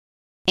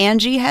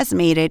Angie has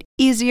made it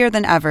easier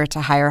than ever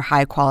to hire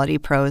high-quality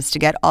pros to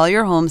get all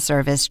your home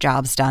service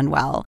jobs done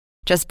well.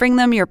 Just bring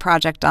them your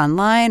project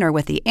online or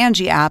with the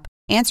Angie app,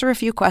 answer a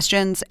few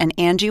questions, and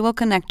Angie will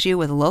connect you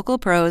with local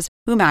pros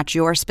who match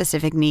your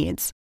specific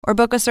needs. Or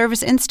book a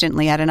service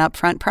instantly at an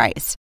upfront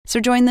price. So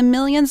join the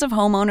millions of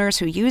homeowners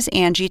who use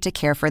Angie to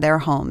care for their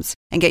homes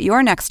and get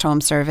your next home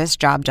service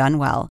job done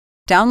well.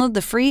 Download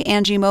the free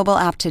Angie mobile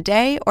app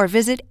today or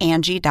visit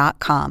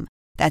Angie.com.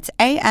 That's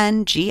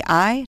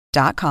ANGI.com.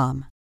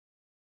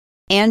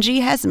 Angie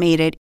has made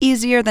it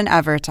easier than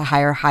ever to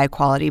hire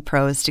high-quality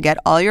pros to get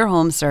all your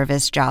home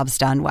service jobs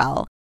done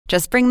well.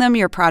 Just bring them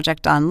your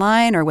project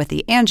online or with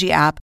the Angie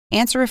app,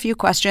 answer a few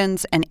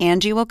questions, and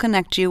Angie will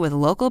connect you with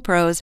local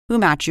pros who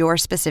match your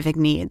specific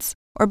needs.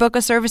 Or book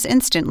a service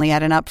instantly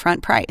at an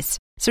upfront price.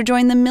 So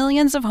join the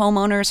millions of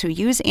homeowners who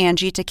use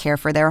Angie to care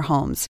for their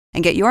homes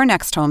and get your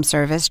next home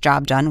service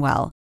job done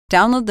well.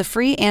 Download the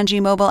free Angie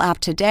mobile app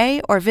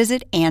today or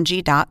visit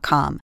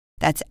Angie.com.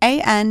 That's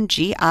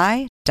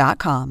ANGI.com.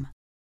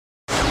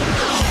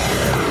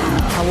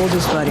 How old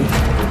is Buddy?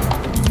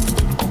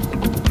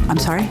 I'm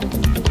sorry?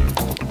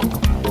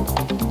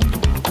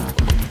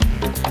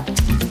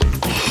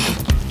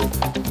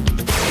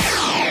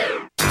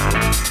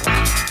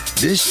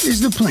 This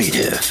is the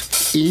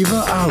plaintiff,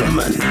 Eva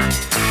Alleman.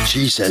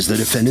 She says the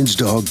defendant's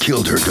dog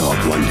killed her dog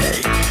one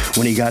day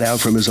when he got out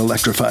from his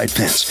electrified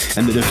fence,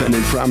 and the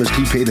defendant promised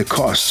he'd pay the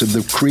costs of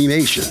the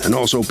cremation and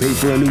also pay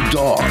for a new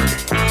dog.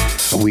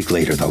 A week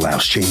later, the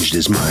louse changed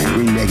his mind,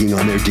 reneging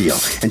on their deal,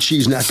 and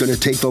she's not going to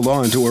take the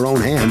law into her own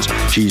hands.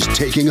 She's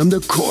taking him to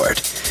court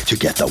to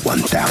get the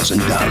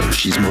 $1,000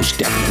 she's most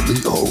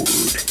definitely owed.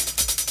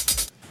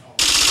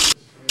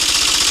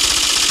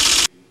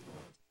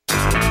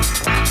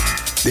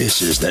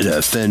 This is the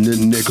defendant,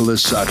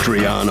 Nicholas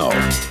Satriano.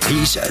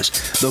 He says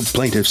the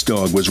plaintiff's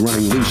dog was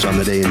running loose on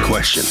the day in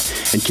question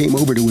and came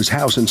over to his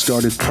house and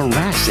started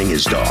harassing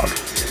his dog.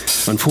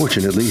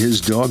 Unfortunately, his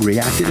dog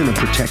reacted in a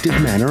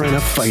protective manner and a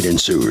fight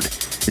ensued.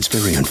 It's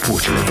very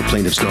unfortunate the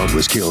plaintiff's dog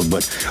was killed,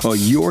 but a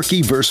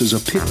Yorkie versus a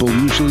pit bull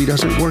usually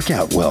doesn't work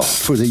out well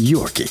for the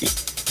Yorkie.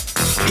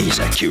 He's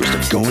accused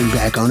of going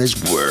back on his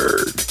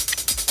word.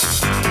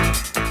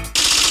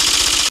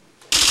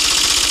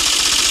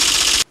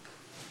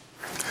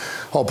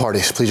 All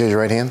parties, please raise your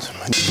right hands.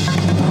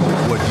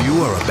 What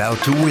you are about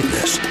to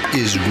witness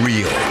is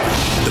real.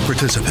 The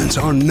participants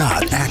are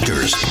not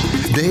actors.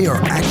 They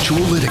are actual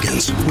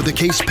litigants with a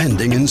case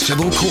pending in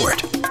civil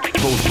court.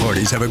 Both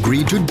parties have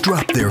agreed to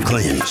drop their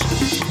claims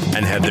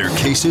and have their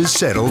cases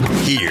settled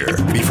here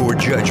before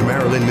Judge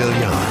Marilyn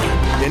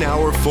Milian in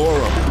our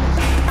forum,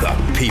 the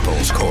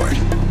People's Court.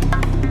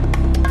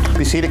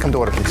 Be seated. Come to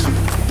order, please.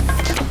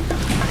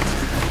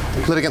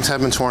 Litigants have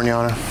been sworn, Your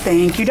Honor.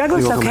 Thank you,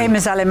 Douglas. Okay,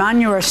 Ms. Aleman,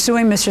 you are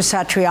suing Mr.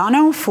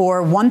 Satriano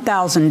for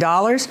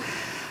 $1,000.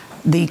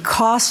 The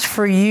cost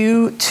for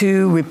you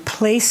to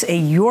replace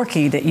a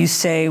Yorkie that you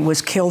say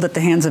was killed at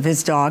the hands of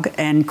his dog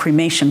and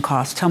cremation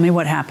costs. Tell me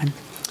what happened.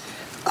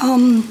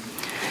 I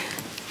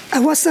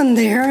wasn't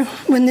there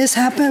when this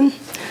happened.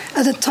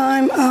 At the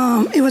time,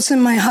 it was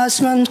in my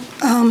husband's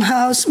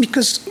house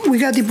because we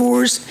got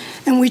divorced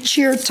and we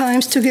shared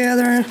times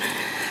together.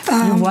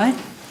 What?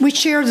 We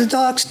share the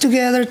dogs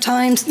together,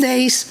 times,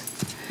 days.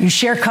 You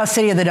share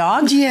custody of the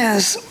dogs?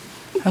 Yes.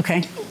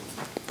 Okay.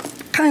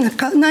 Kind of.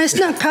 No, it's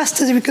not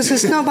custody because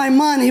it's not by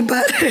money,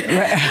 but...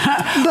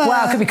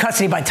 well, it could be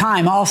custody by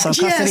time also.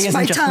 Custody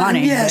isn't just time,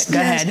 money. Yes, Go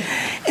ahead.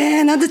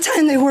 And at the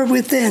time, they were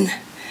within.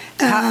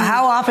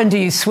 How often do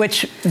you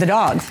switch the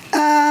dogs?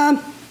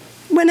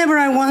 Whenever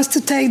I want to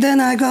take them,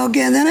 I go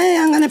get them. Hey,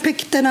 I'm going to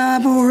pick them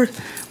up or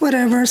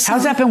whatever. So.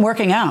 How's that been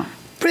working out?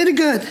 Pretty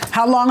good.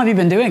 How long have you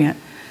been doing it?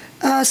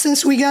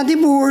 Since we got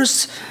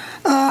divorced.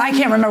 I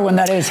can't remember when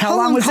that is. How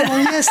long was it?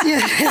 Yes,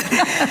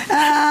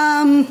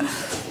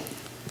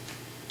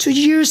 2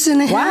 years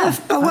and a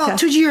half. Well,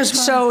 2 years.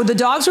 So the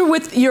dogs were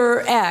with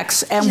your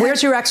ex, and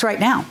where's your ex right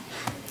now?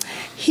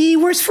 He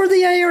works for the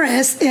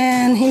IRS,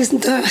 and he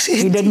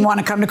didn't want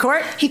to come to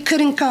court? He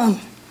couldn't come.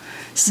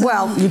 So.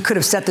 Well, you could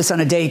have set this on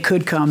a day he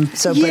could come.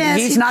 So, but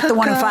he's not the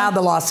one who filed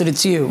the lawsuit.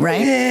 It's you, right?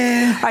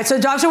 Yeah. All right. So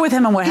the dogs are with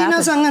him, and what happened? He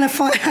knows I'm going to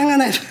fight. I'm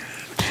going to.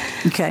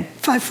 Okay.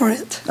 Fight for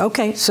it.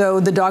 Okay, so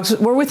the dogs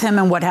were with him,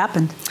 and what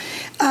happened?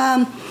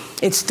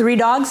 It's 3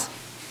 dogs?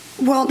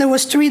 Well, there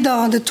was 3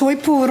 dogs. The toy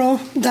poodle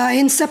died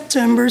in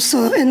September,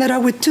 so ended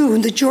up with 2,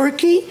 the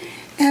Yorkie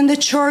and the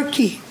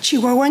Chorkie,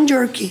 Chihuahua and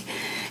Yorkie.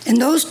 And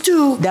those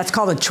 2... That's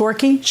called a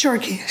Chorkie?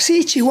 Chorkie.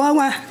 See,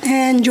 Chihuahua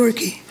and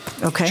Yorkie.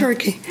 Okay.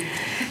 Chorkie.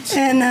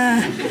 And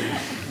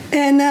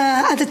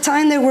at the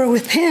time, they were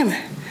with him.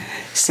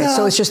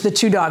 So it's just the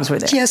 2 dogs were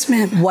there? Yes,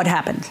 ma'am. What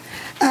happened?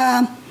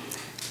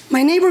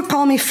 My neighbor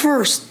called me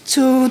first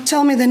to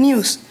tell me the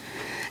news.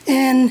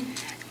 And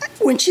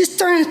when she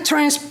started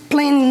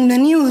explaining the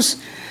news,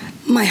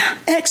 my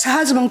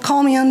ex-husband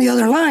called me on the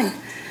other line.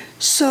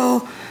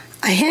 So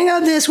I hang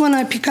up this one,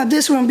 I pick up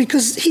this one,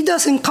 because he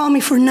doesn't call me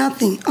for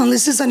nothing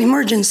unless it's an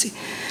emergency.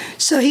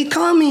 So he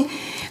called me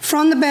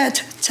from the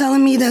bed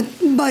telling me that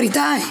Buddy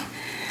died.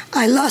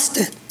 I lost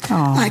it.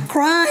 Aww. I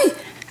cried.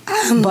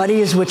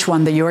 Buddy is which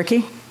one, the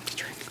Yorkie?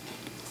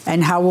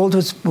 And how old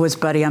was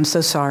Buddy? I'm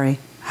so sorry.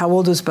 How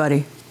old was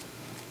Buddy?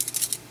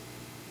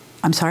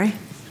 I'm sorry?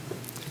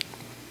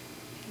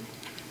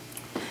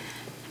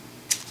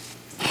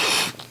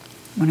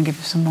 Want to give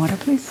you some water,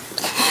 please?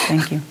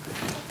 Thank you.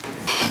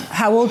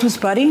 How old was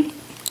Buddy?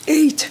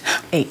 8.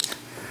 8.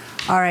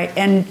 All right.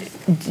 And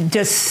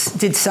did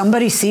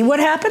somebody see what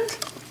happened?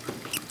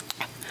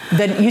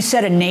 That you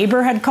said a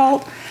neighbor had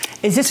called?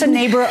 Is this a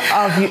neighbor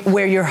of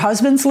where your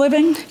husband's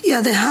living?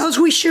 Yeah, the house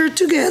we shared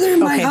together.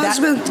 My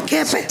husband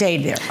kept it.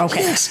 Stayed there.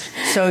 Okay. Yes.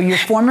 So your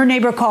former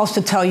neighbor calls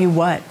to tell you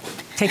what?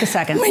 Take a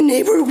second. My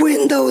neighbor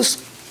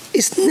windows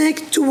is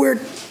next to where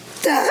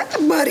that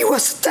body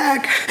was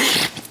attacked.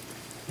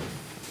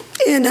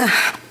 And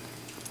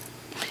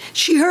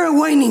she heard a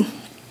whining.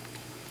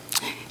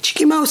 She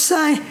came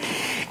outside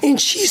and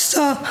she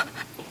saw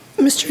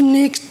Mr.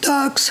 Nick's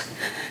dog's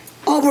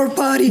over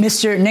body.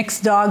 Mr.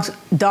 Nick's dog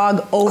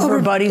over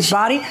Buddy's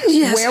body?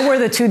 Yes. Where were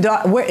the two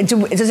dogs?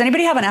 Does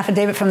anybody have an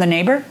affidavit from the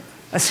neighbor?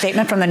 A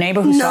statement from the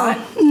neighbor who saw it?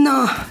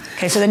 No.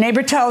 Okay, so the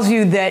neighbor tells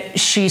you that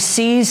she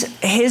sees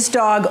his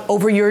dog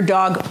over your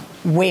dog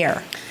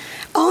where?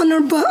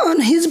 On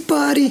his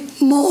body,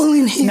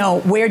 mauling him. No,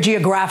 where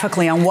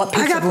geographically, on what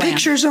piece of land? I got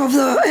pictures of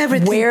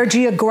everything. Where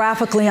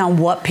geographically, on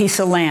what piece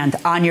of land?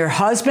 On your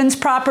husband's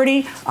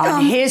property?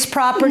 On his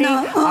property?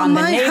 No, on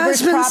the my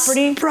neighbor's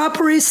husband's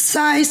property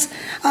size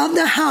of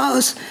the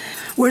house,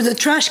 where the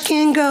trash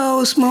can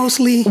goes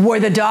mostly. Were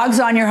the dogs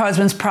on your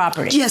husband's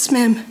property? Yes,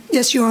 ma'am.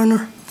 Yes, Your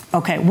Honor.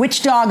 Okay,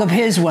 which dog of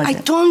his was it? I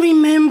don't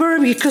remember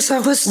because I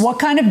was... What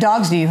kind of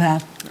dogs do you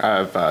have?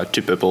 I have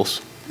 2 pit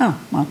bulls. Oh,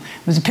 well,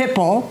 it was a pit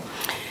bull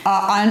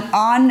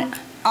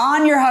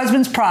on your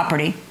husband's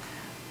property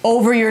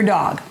over your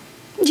dog.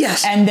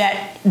 Yes. And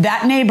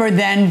that neighbor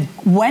then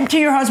went to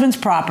your husband's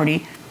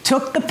property,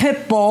 took the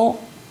pit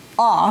bull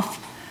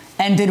off,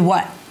 and did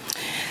what?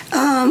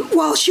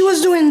 While she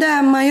was doing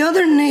that, my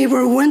other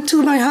neighbor went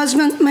to my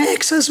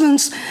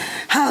ex-husband's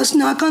house,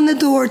 knocked on the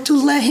door to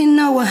let him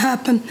know what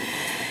happened.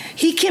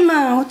 He came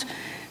out,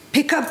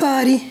 picked up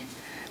Buddy,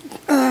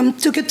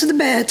 took it to the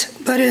bed,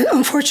 but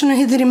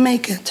unfortunately he didn't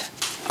make it.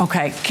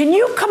 Okay, can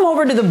you come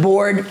over to the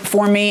board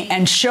for me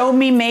and show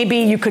me, maybe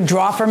you could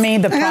draw for me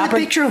the property? I got the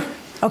picture.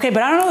 Okay,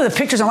 but I don't know the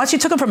pictures, unless you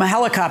took them from a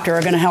helicopter,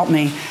 are going to help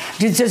me.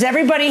 Does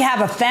everybody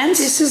have a fence?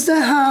 This is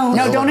the house.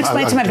 No, don't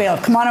explain to my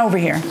bailiff. Come on over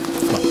here.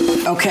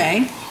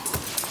 Okay.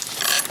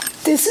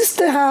 This is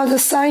the house, the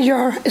side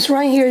yard. It's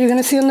right here. You're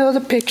going to see another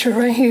picture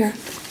right here.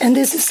 And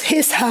this is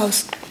his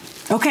house.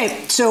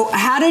 Okay, so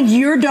how did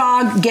your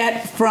dog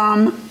get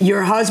from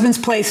your husband's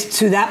place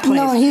to that place?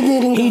 No, he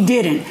didn't. He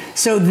didn't.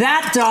 So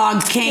that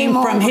dog came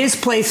from his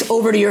place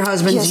over to your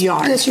husband's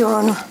yard? Yes, Your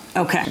Honor.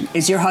 Okay.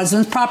 Is your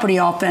husband's property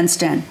all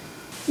fenced in?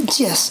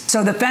 Yes.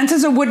 So the fence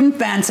is a wooden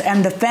fence,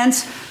 and the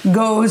fence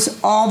goes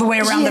all the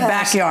way around the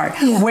backyard.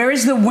 Yeah. Where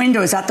is the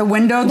window? Is that the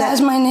window? That's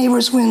my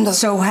neighbor's window.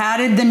 So how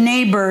did the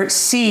neighbor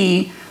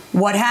see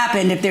what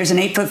happened if there's an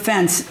 8-foot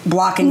fence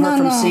blocking her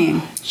from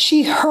seeing?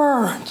 She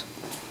heard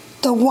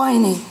the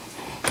whining,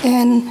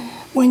 and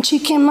when she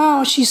came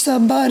out, she saw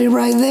Buddy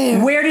right there.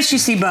 Where did she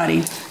see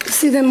Buddy?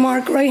 See the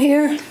mark right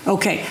here?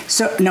 Okay,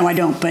 so, no, I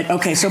don't, but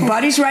okay, so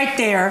Buddy's right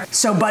there,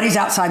 so Buddy's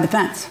outside the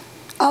fence.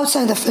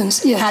 Outside the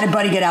fence, yes. How did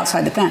Buddy get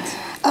outside the fence?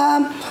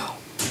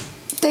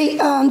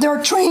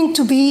 They're trained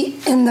to be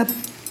in the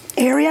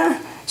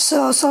area,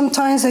 so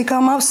sometimes they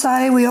come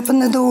outside, we open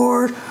the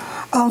door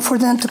for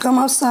them to come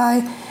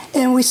outside,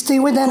 and we stay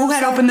with them. Who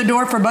had opened the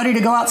door for Buddy to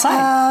go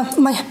outside?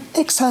 My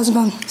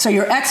ex-husband. So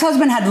your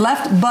ex-husband had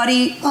left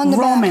Buddy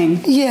roaming.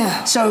 Back.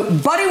 Yeah. So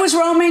Buddy was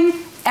roaming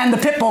and the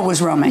pit bull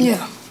was roaming.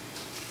 Yeah.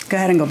 Go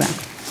ahead and go back.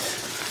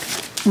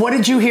 What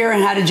did you hear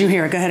and how did you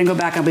hear it? Go ahead and go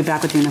back. I'll be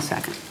back with you in a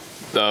second.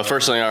 The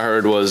first thing I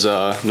heard was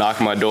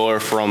knocking my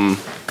door from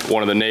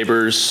one of the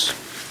neighbors,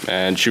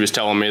 and she was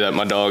telling me that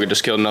my dog had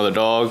just killed another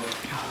dog.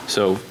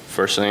 So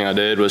first thing I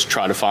did was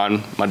try to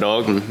find my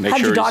dog and make sure. How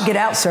did your dog get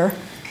out, sir?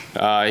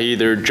 He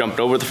either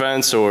jumped over the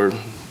fence or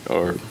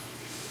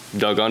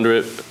dug under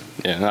it.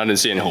 Yeah, I didn't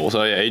see any holes.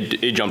 So yeah,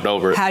 he jumped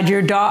over it. Had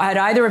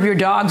either of your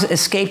dogs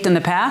escaped in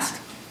the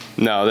past?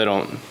 No, they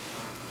don't.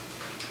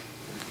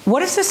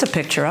 What is this a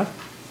picture of?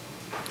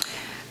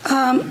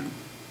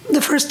 The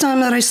first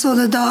time that I saw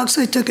the dogs,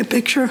 I took a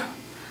picture.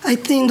 I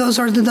think those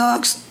are the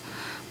dogs.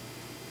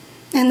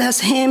 And that's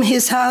him,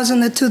 his house,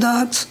 and the 2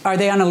 dogs. Are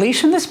they on a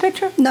leash in this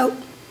picture? No.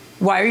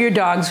 Why are your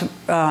dogs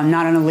not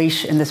on a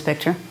leash in this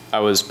picture? I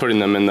was putting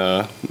them in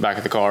the back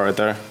of the car right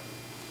there.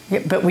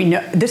 Yeah, but we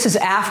know this is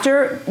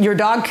after your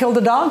dog killed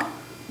a dog?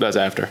 That's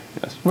after,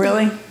 yes.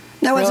 Really?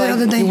 That was really? the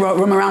other day. You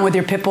roam around with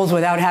your pit bulls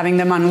without having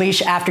them on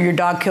leash after your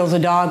dog kills a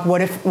dog?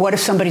 What if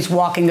somebody's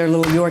walking their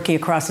little Yorkie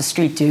across the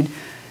street, dude?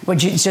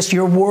 It's just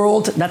your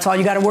world. That's all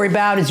you got to worry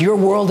about is your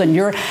world, and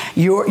you're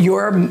like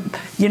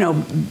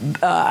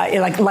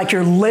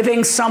you're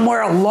living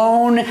somewhere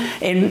alone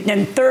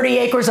in 30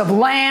 acres of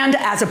land,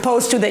 as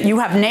opposed to that you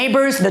have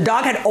neighbors. The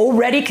dog had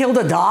already killed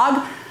a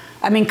dog.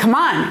 I mean, come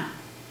on.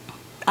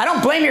 I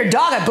don't blame your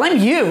dog. I blame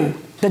you.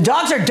 The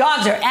dogs are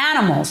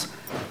animals.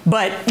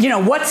 But, you know,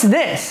 what's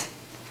this?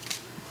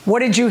 What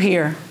did you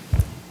hear?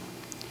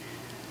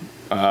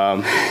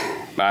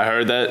 I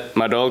heard that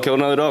my dog killed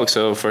another dog,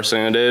 so first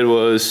thing I did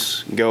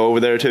was go over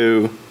there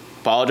to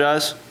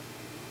apologize.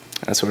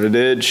 That's what I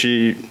did.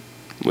 She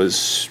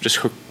was just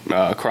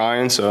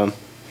crying, so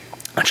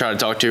I tried to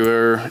talk to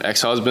her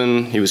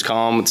ex-husband. He was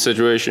calm with the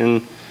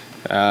situation,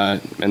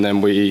 and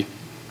then we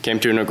came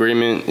to an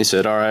agreement. He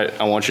said, all right,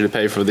 I want you to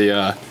pay for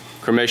the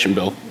cremation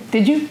bill.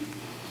 Did you?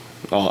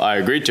 Well, I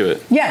agreed to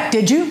it. Yeah,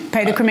 did you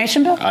pay the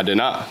cremation bill? I did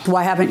not.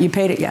 Why haven't you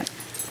paid it yet?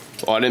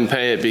 Well, I didn't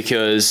pay it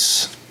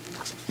because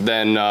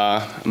then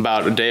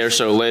about a day or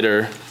so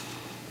later,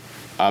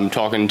 I'm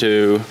talking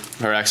to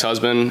her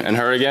ex-husband and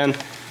her again,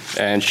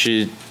 and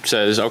she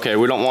says, okay,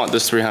 we don't want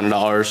this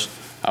 $300.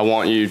 I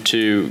want you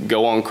to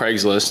go on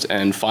Craigslist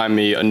and find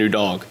me a new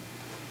dog.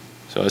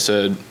 So I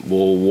said,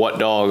 well, what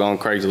dog on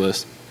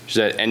Craigslist? She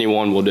said,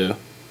 anyone will do.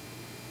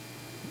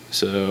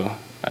 So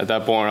at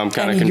that point, I'm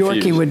kind of confused.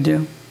 Any Yorkie would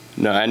do?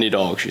 No, any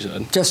dog, she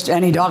said. Just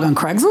any dog on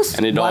Craigslist?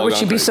 Any dog. Why would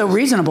she be so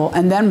reasonable?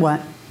 And then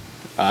what?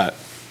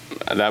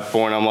 At that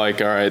point, I'm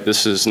like, all right,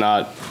 this is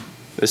not.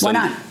 Why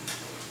not?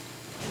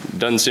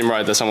 Doesn't seem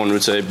right that someone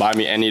would say, buy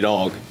me any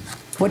dog.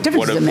 What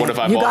difference does it make? What if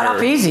I you bought got her?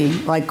 off easy.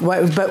 Like,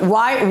 but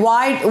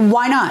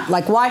why not?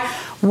 Like,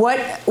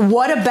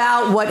 what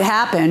about what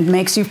happened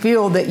makes you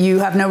feel that you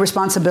have no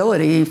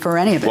responsibility for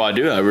any of it? Well, I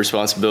do have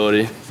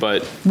responsibility,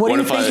 but what do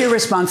you think your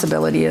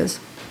responsibility is?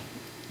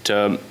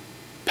 To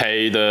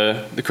pay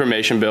the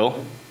cremation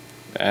bill,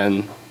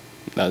 and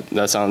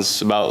that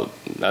sounds about,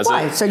 that's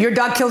Why? it. So your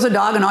dog kills a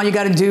dog and all you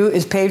got to do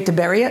is pay to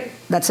bury it?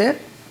 That's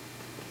it?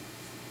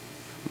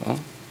 Well,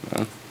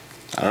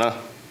 I don't know.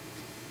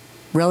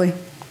 Really?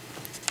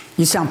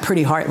 You sound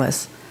pretty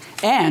heartless.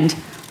 And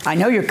I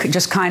know you're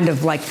just kind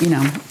of like, you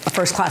know, a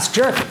first-class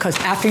jerk, because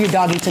after your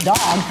dog eats a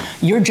dog,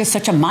 you're just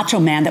such a macho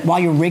man that while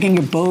you're rigging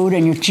your boat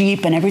and your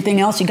Jeep and everything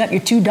else, you got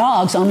your 2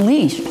 dogs on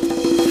leash.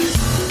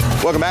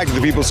 Welcome back to the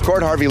People's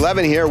Court. Harvey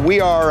Levin here. We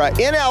are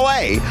in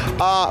L.A.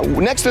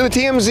 Next to the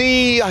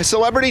TMZ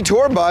celebrity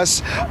tour bus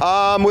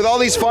with all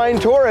these fine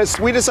tourists.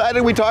 We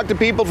decided we'd talk to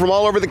people from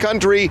all over the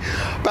country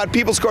about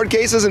People's Court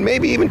cases and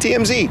maybe even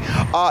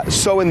TMZ.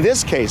 So in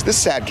this case, this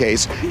sad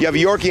case, you have a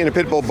Yorkie and a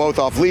pit bull both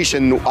off leash,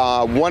 and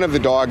one of the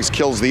dogs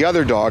kills the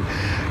other dog.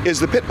 Is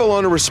the pit bull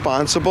owner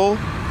responsible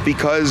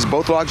because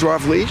both dogs were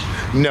off leash?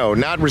 No,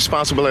 not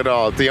responsible at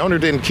all. If the owner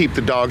didn't keep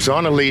the dogs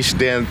on a leash,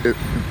 then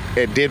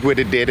it did what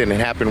it did, and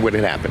it happened what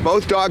it happened.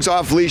 Both dogs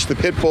off leash, the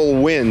pit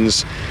bull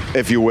wins,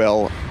 if you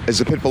will. Is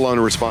the pit bull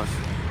owner responsible?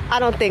 I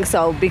don't think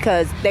so,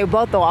 because they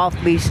both are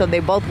off leash, so they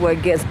both were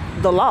against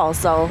the law.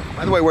 So,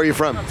 by the way, where are you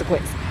from?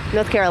 Consequence.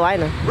 North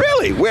Carolina.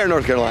 Really? Where in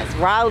North Carolina?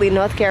 Raleigh,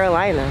 North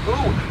Carolina.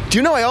 Ooh. Do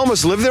you know I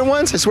almost lived there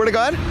once? I swear to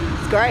God.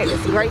 It's great.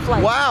 It's a great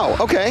place. Wow.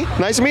 Okay.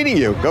 Nice meeting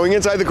you. Going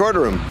inside the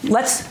courtroom.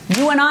 Let's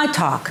you and I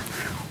talk.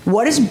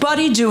 What is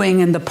Buddy doing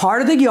in the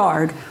part of the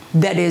yard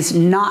that is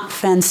not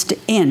fenced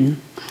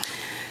in,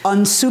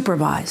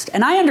 unsupervised?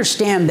 And I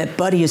understand that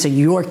Buddy is a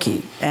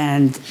Yorkie,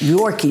 and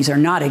Yorkies are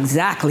not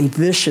exactly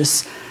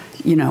vicious,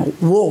 you know,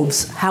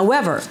 wolves.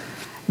 However,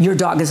 your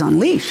dog is on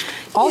leash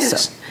also.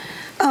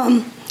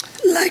 Yes.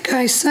 Like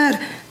I said,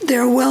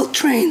 they're well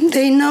trained.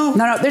 They know.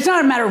 No, it's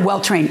not a matter of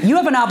well trained. You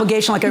have an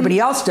obligation, like everybody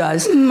else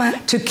does,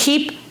 to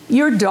keep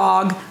your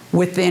dog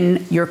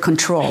within your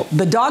control.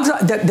 The dogs,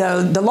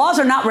 the laws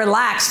are not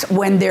relaxed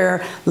when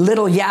they're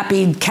little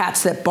yappy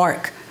cats that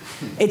bark.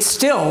 It's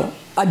still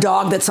a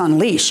dog that's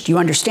unleashed. You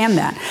understand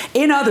that?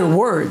 In other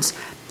words,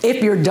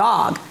 if your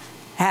dog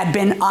had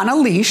been on a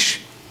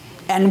leash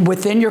and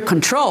within your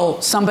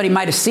control, somebody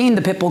might have seen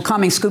the pit bull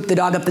coming, scoop the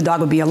dog up, the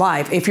dog would be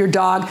alive. If your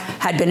dog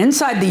had been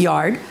inside the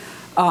yard,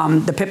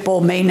 the pit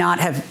bull may not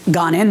have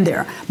gone in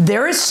there.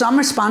 There is some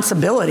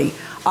responsibility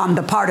on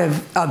the part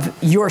of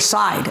your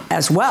side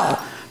as well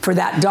for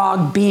that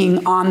dog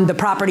being on the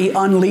property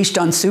unleashed,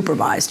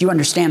 unsupervised. You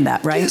understand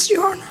that, right? Yes,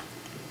 Your Honor.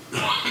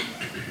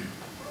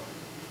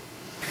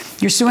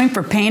 You're suing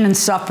for pain and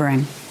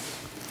suffering.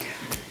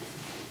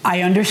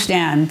 I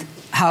understand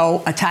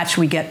how attached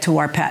we get to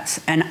our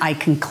pets, and I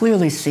can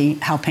clearly see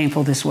how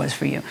painful this was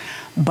for you.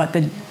 But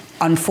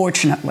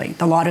unfortunately,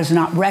 the law does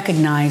not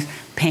recognize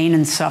pain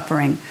and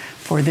suffering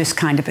for this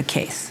kind of a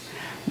case.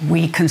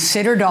 We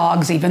consider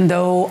dogs, even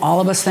though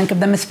all of us think of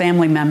them as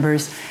family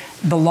members,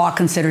 the law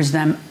considers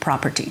them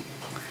property.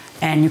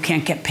 And you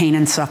can't get pain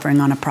and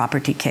suffering on a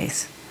property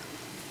case.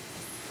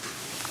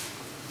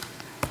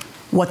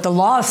 What the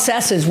law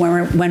assesses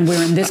when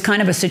we're in this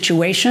kind of a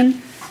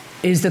situation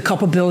is the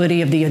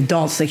culpability of the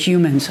adults, the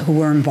humans who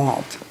were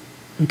involved,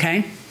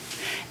 okay?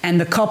 And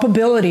the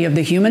culpability of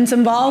the humans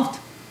involved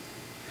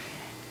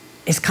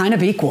is kind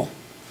of equal.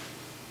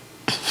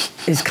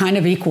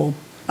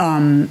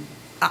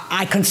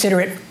 I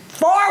consider it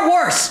far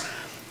worse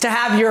to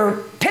have your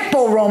pit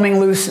bull roaming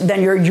loose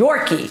than your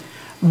Yorkie,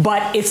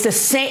 but it's the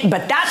same,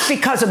 but that's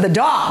because of the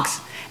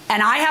dogs.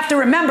 And I have to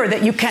remember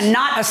that you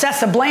cannot assess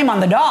the blame on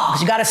the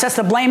dogs. You got to assess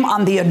the blame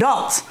on the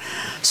adults.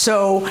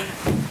 So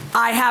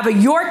I have a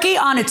Yorkie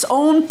on its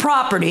own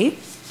property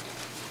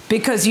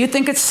because you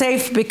think it's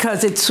safe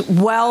because it's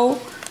well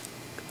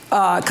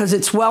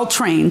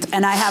trained,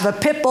 and I have a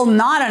pit bull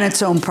not on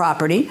its own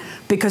property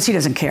because he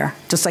doesn't care,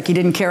 just like he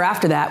didn't care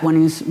after that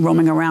when he's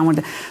roaming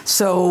around.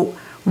 So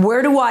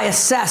where do I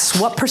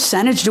assess? What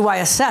percentage do I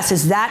assess?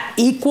 Is that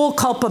equal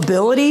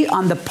culpability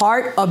on the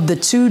part of the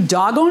two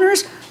dog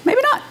owners?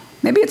 Maybe not.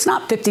 Maybe it's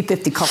not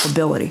 50-50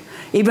 culpability,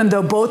 even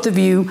though both of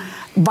you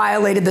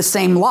violated the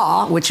same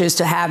law, which is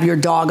to have your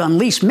dog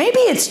unleashed. Maybe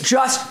it's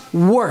just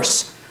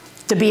worse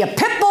to be a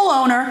pit bull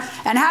owner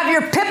and have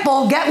your pit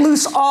bull get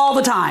loose all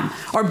the time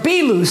or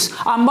be loose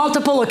on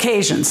multiple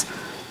occasions.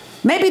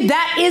 Maybe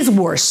that is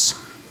worse.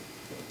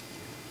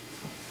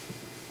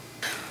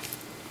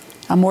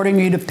 I'm ordering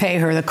you to pay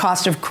her the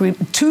cost of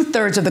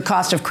 2/3 of the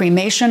cost of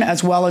cremation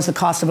as well as the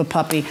cost of a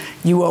puppy.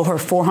 You owe her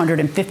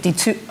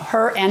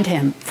her and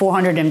him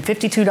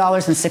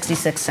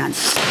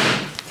 $452.66.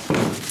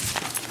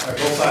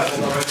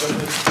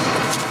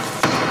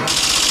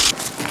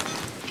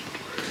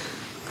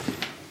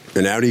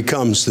 And out he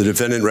comes, the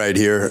defendant right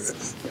here.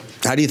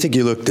 How do you think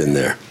you looked in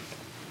there?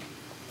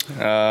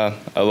 I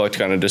looked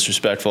kind of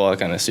disrespectful. I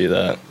kind of see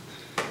that.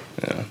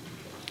 Yeah.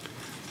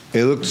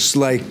 It looks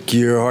like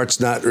your heart's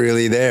not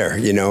really there,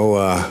 you know.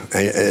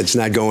 It's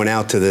not going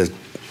out to the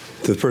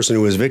person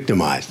who was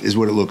victimized, is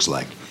what it looks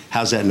like.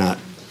 How's that not?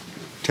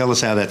 Tell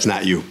us how that's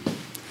not you.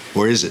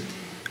 Or is it?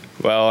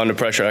 Well, under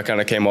pressure, I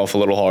kind of came off a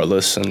little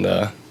heartless, and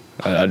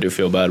I do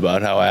feel bad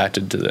about how I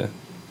acted to the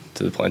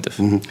plaintiff.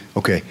 Mm-hmm.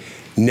 Okay.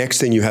 Next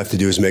thing you have to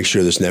do is make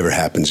sure this never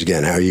happens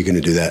again. How are you going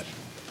to do that?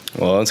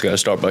 Well, it's got to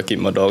start by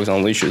keeping my dogs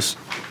on leashes.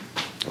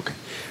 Okay.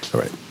 All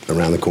right.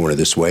 Around the corner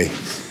this way.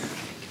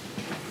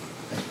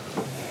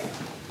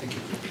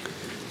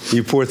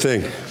 You poor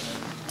thing.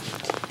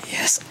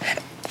 Yes.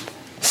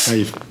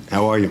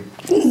 How are you?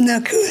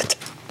 Not good.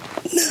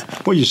 No.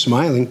 Well, you're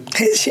smiling.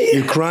 Yeah.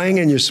 You're crying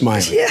and you're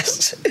smiling.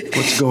 Yes.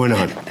 What's going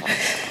on?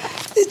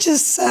 It's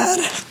just sad,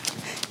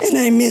 and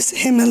I miss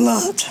him a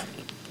lot.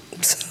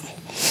 So,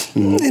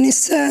 and it's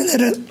sad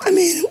that,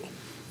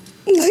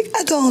 like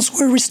adults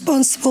were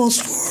responsible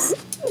for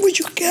what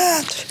you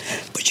got,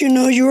 but you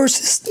know yours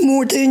is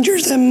more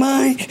dangerous than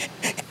mine.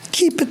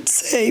 Keep it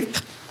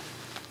safe.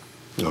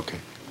 Okay.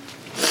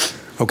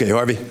 Okay,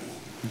 Harvey.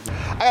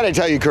 I got to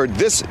tell you, Kurt,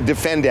 this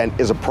defendant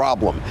is a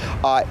problem.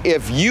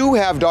 If you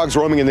have dogs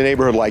roaming in the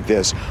neighborhood like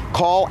this,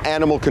 call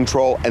animal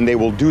control and they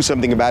will do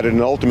something about it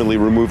and ultimately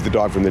remove the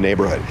dog from the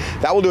neighborhood.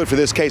 That will do it for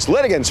this case.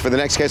 Litigants for the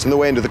next case on the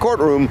way into the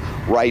courtroom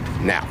right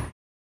now.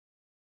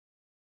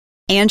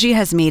 Angie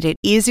has made it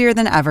easier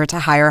than ever to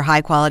hire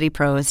high-quality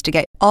pros to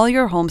get all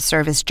your home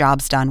service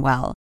jobs done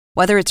well.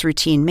 Whether it's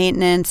routine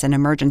maintenance, an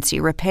emergency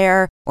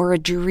repair, or a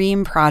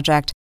dream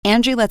project,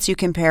 Angie lets you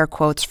compare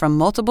quotes from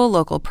multiple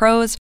local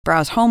pros,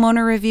 browse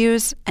homeowner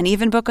reviews, and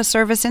even book a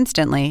service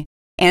instantly.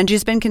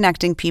 Angie's been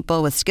connecting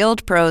people with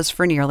skilled pros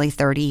for nearly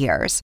 30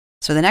 years.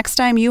 So the next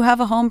time you have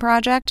a home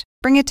project,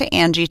 bring it to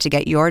Angie to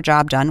get your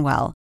job done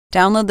well.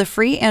 Download the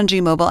free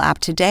Angie mobile app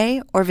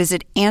today or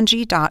visit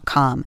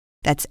Angie.com.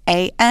 That's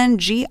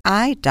ANGI.com.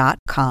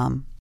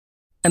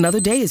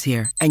 Another day is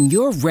here, and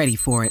you're ready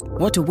for it.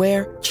 What to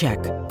wear? Check.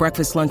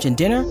 Breakfast, lunch, and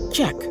dinner?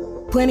 Check.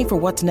 Planning for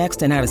what's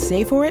next and how to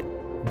save for it?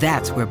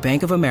 That's where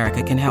Bank of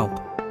America can help.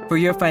 For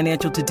your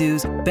financial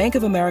to-dos, Bank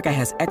of America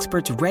has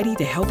experts ready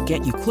to help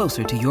get you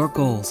closer to your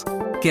goals.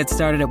 Get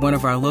started at one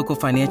of our local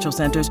financial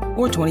centers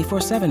or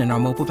 24/7 in our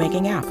mobile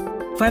banking app.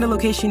 Find a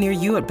location near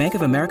you at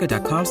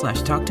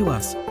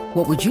bankofamerica.com/talktous.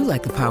 What would you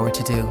like the power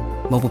to do?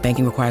 Mobile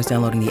banking requires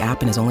downloading the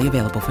app and is only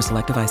available for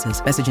select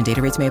devices. Message and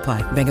data rates may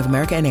apply. Bank of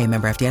America N.A.,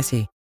 member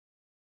FDIC.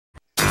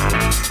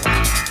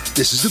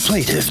 This is the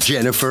plaintiff,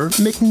 Jennifer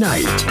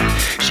McKnight.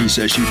 She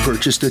says she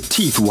purchased a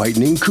teeth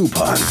whitening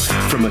coupon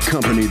from a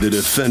company the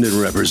defendant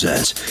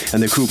represents,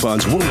 and the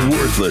coupons were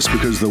worthless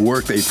because the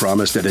work they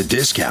promised at a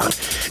discount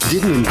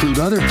didn't include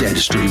other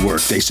dentistry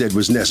work they said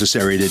was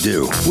necessary to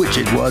do, which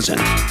it wasn't.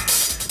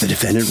 The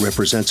defendant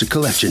represents a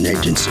collection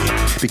agency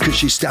because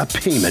she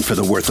stopped payment for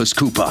the worthless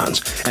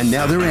coupons, and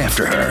now they're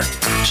after her.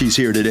 She's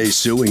here today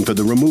suing for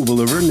the removal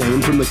of her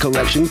name from the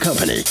collection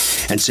company.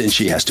 And since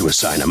she has to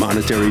assign a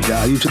monetary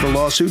value to the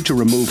lawsuit to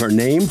remove her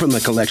name from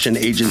the collection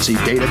agency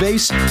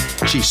database,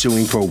 she's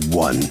suing for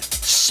 1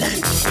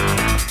 cent.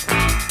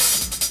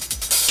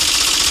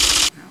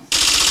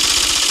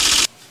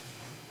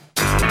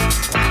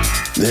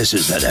 This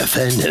is the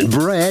defendant,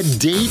 Brad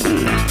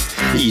Dayton.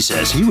 He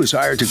says he was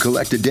hired to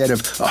collect a debt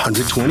of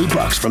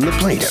 $120 from the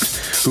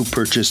plaintiff, who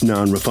purchased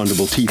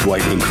non-refundable teeth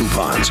whitening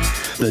coupons.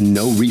 The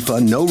no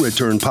refund, no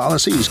return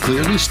policy is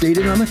clearly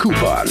stated on the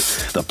coupon.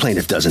 The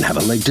plaintiff doesn't have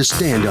a leg to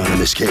stand on in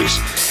this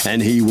case,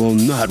 and he will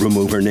not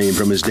remove her name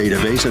from his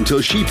database until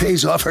she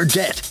pays off her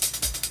debt.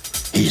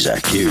 He's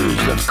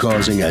accused of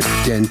causing a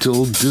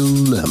dental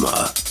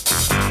dilemma.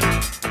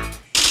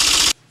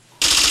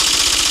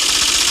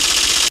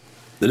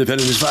 The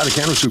defendant has filed a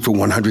countersuit for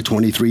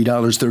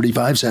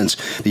 $123.35,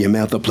 the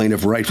amount the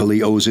plaintiff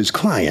rightfully owes his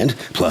client,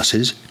 plus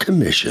his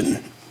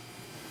commission.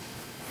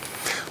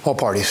 All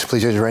parties,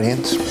 please raise your right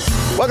hands.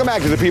 Welcome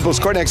back to the People's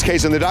Court. Next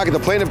case on the docket. The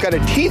plaintiff got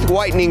a teeth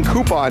whitening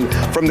coupon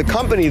from the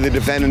company the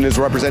defendant is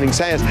representing,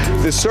 saying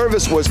the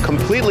service was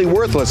completely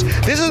worthless.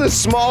 This is the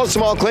smallest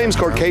small claims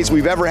court case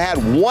we've ever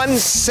had, 1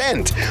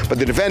 cent. But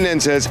the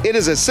defendant says it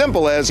is as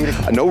simple as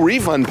a no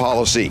refund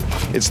policy.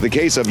 It's the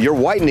case of your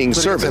whitening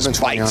service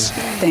bites.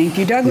 Thank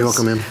you, Douglas. You're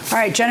welcome, ma'am. All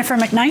right, Jennifer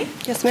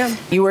McKnight. Yes, ma'am.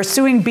 You are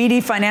suing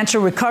BD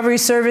Financial Recovery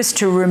Service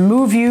to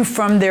remove you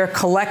from their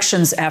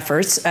collections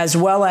efforts, as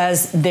well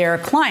as their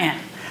client,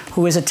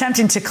 who is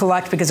attempting to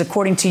collect because,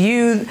 according to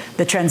you,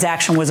 the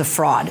transaction was a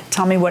fraud.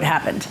 Tell me what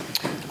happened.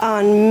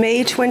 On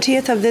May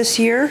 20th of this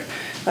year,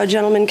 a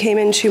gentleman came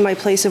into my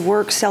place of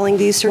work selling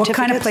these certificates.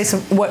 What kind of place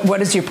of,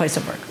 what is your place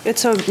of work?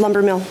 It's a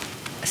lumber mill.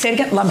 Say it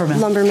again, lumber mill.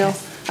 Lumber mill.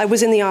 I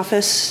was in the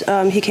office.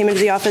 He came into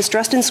the office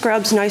dressed in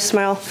scrubs, nice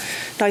smile,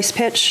 nice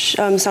pitch,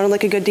 sounded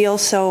like a good deal,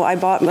 so I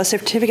bought a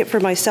certificate for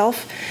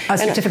myself. A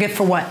certificate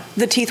for what?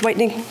 The teeth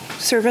whitening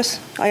service.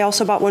 I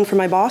also bought one for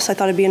my boss. I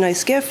thought it'd be a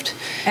nice gift.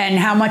 And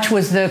how much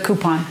was the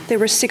coupon? They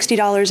were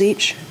 $60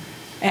 each.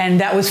 And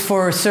that was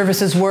for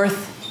services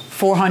worth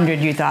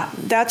 $400, you thought?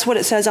 That's what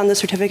it says on the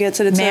certificates.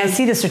 May I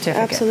see the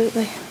certificate?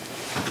 Absolutely.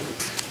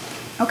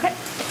 Okay.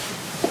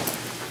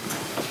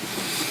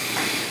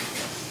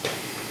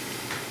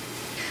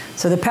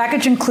 So the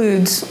package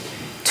includes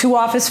 2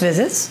 office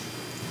visits,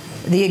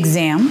 the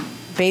exam,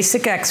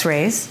 basic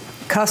x-rays,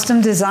 custom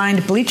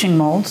designed bleaching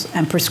molds,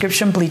 and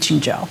prescription bleaching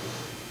gel.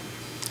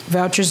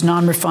 Vouchers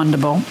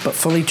non-refundable, but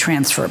fully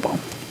transferable.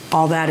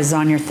 All that is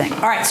on your thing.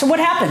 All right, so what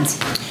happens?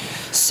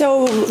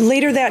 So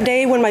later that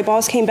day, when my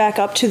boss came back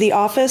up to the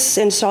office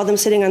and saw them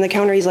sitting on the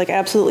counter, he's like,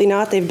 absolutely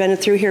not. They've been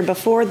through here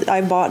before.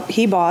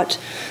 He bought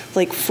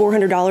like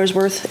 $400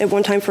 worth at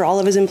one time for all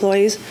of his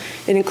employees,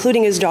 and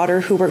including his daughter,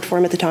 who worked for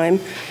him at the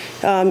time.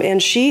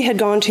 And she had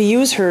gone to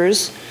use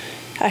hers.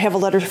 I have a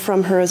letter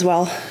from her as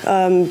well.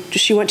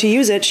 She went to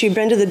use it. She'd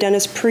been to the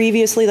dentist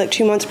previously, like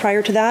 2 months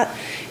prior to that,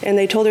 and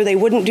they told her they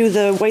wouldn't do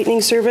the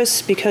whitening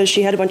service because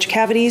she had a bunch of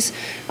cavities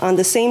on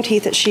the same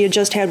teeth that she had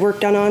just had work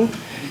done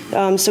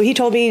on. So he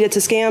told me it's a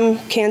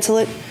scam, cancel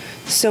it.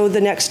 So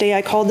the next day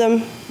I called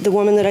them. The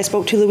woman that I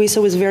spoke to,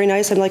 Louisa, was very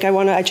nice. I'm like,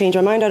 I changed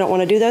my mind. I don't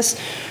want to do this.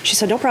 She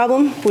said, no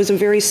problem. It was a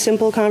very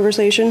simple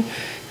conversation.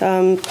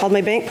 Called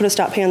my bank, put a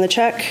stop pay on the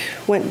check,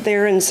 went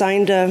there and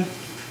signed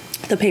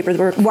the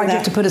paperwork. Why'd you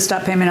have to put a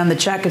stop payment on the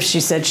check if she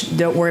said,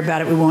 don't worry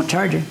about it, we won't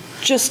charge you?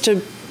 Just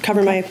to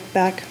cover my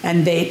back.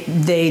 And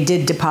they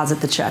did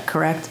deposit the check,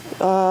 correct?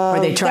 Or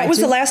they tried that was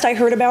to? the last I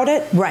heard about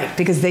it. Right,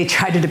 because they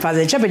tried to deposit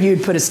the check, but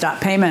you'd put a stop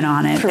payment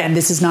on it, Correct. and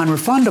this is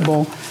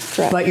non-refundable.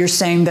 Correct. But you're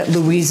saying that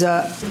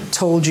Louisa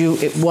told you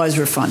it was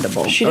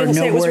refundable. She didn't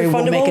say it was refundable. Or no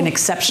worry, we'll make an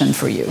exception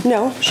for you.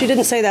 No, she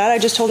didn't say that. I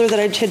just told her that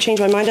I had changed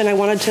my mind and I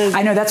wanted to.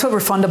 I know, that's what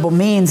refundable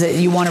means, that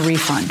you want a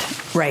refund.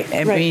 Right,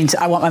 it Right. means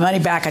I want my money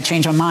back, I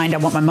changed my mind, I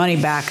want my money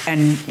back,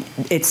 and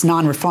it's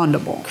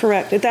non-refundable.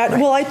 Correct. Right.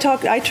 Well, I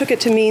took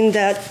it to mean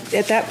that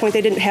at that point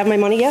they didn't have my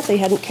money yet. They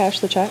hadn't cashed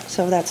the check,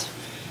 so that's.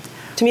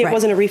 To me, it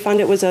wasn't a refund.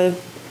 It was I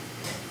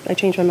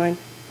changed my mind.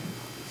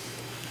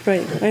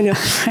 Right, I know.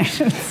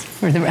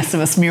 For the rest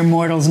of us mere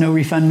mortals, no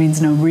refund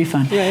means no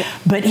refund. Right.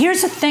 But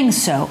here's the thing,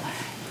 so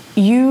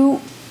you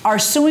are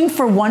suing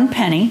for 1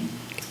 penny.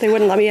 They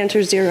wouldn't let me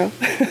enter 0.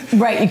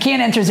 Right, you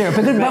can't enter 0.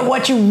 But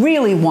what you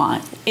really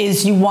want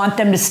is you want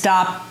them to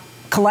stop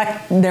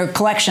their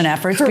collection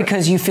efforts. Correct.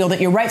 Because you feel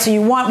that you're right. So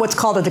you want what's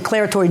called a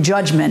declaratory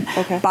judgment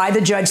by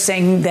the judge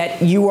saying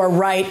that you are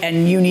right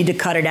and you need to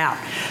cut it out.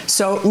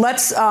 So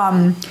let's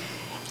delve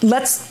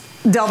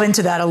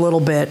into that a little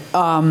bit.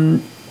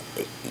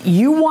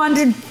 You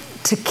wanted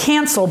to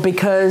cancel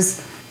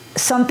because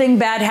something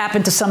bad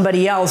happened to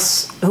somebody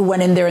else who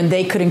went in there and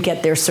they couldn't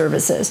get their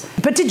services.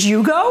 But did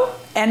you go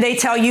and they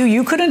tell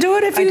you couldn't do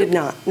it? I did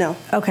not, no.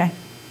 Okay.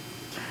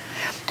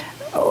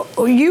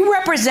 You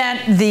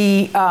represent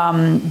the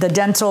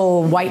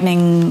dental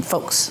whitening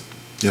folks.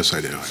 Yes,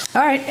 I do.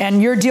 All right,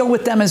 and your deal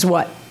with them is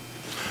what?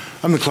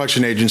 I'm the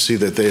collection agency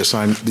that they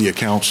assign the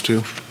accounts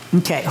to.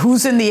 Okay,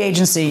 who's in the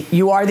agency?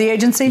 You are the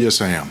agency?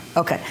 Yes, I am.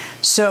 Okay,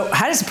 so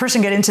how does a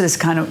person get into this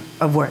kind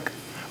of work?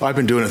 I've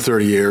been doing it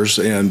 30 years,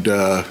 and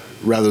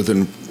rather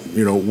than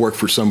work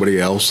for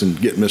somebody else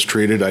and get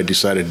mistreated, I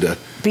decided to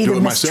do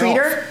it myself. Be the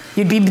mistreater?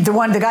 You'd be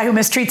the guy who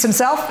mistreats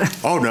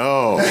himself? Oh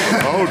no!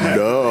 Oh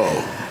no!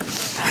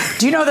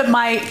 Do you know that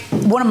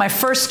one of my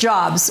first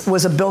jobs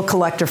was a bill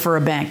collector for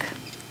a bank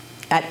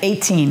at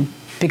 18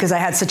 because I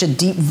had such a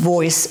deep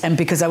voice and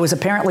because I was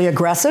apparently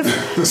aggressive.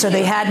 So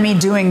they had me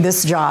doing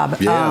this job.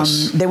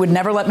 Yes. They would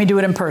never let me do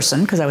it in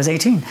person because I was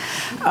 18.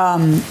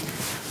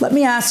 Let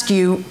me ask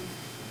you,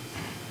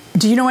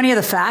 do you know any of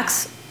the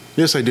facts?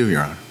 Yes, I do,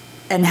 Your Honor.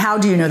 And how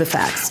do you know the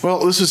facts?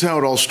 Well, this is how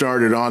it all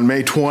started. On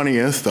May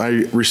 20th,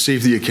 I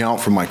received the account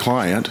from my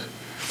client,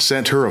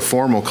 sent her a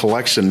formal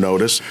collection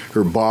notice.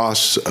 Her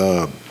boss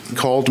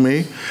called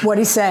me. What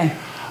did he say?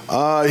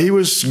 He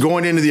was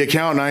going into the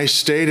account, and I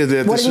stated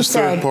that this is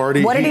third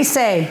party. What did he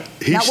say?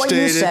 Not what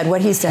you said,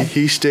 what he said.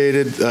 He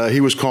stated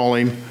he was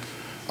calling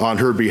on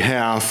her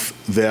behalf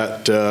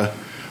that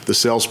the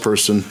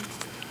salesperson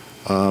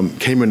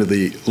came into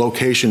the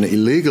location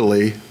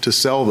illegally to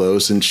sell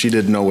those, and she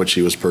didn't know what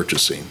she was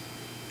purchasing.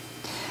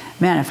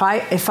 Man,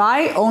 if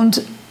I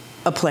owned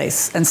a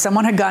place and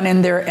someone had gone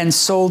in there and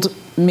sold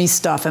me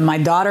stuff and my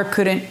daughter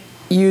couldn't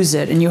use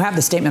it, and you have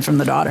the statement from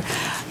the daughter,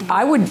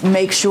 I would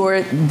make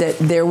sure that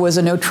there was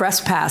a no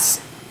trespass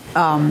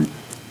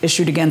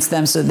issued against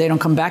them so that they don't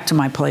come back to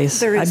my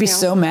place. I'd be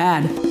so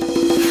mad.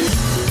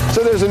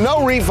 So there's a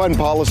no refund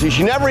policy.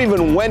 She never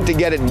even went to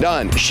get it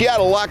done. She out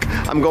of luck.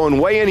 I'm going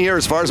way in here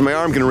as far as my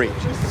arm can reach.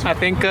 I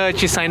think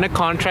she signed a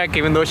contract.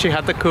 Even though she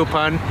had the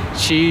coupon,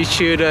 she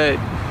should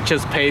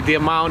just pay the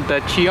amount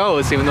that she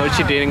owes, even though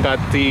she didn't got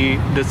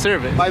the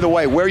service. By the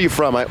way, where are you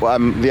from?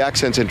 The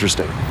accent's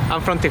interesting.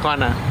 I'm from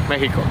Tijuana,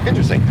 Mexico.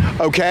 Interesting.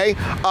 Okay.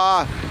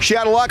 She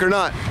out of luck or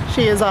not?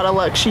 She is out of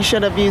luck. She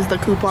should have used the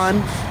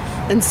coupon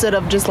instead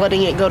of just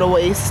letting it go to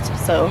waste.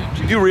 So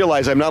you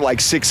realize I'm not like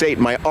 6'8",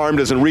 my arm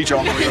doesn't reach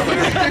all the way over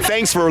there.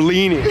 Thanks for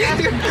leaning.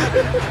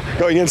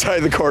 Going inside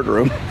the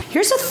courtroom.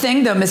 Here's the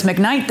thing, though, Ms.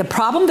 McKnight. The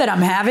problem that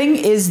I'm having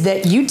is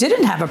that you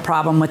didn't have a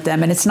problem with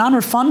them, and it's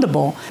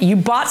non-refundable. You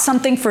bought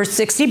something for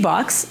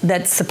 $60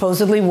 that's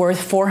supposedly worth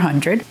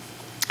 $400.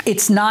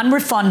 It's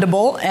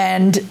non-refundable,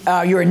 and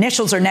your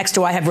initials are next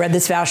to "I have read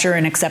this voucher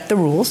and accept the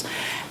rules."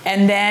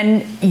 And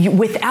then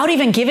without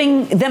even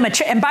giving them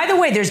and by the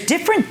way, there's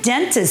different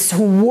dentists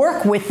who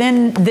work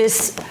within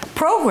this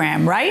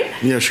program, right?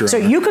 Yeah, sure. So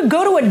you could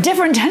go to a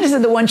different dentist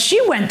than the one she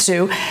went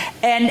to,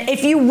 and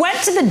if you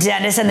went to the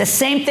dentist and the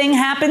same thing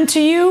happened to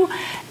you,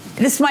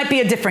 this might be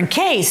a different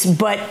case,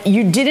 but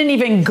you didn't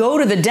even go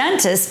to the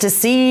dentist to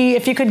see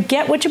if you could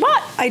get what you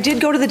bought. I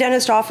did go to the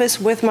dentist office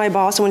with my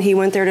boss when he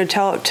went there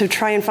to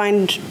try and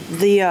find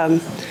the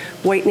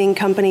whitening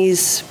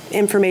company's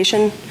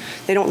information.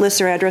 They don't list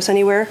their address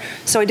anywhere.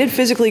 So I did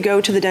physically go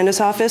to the dentist's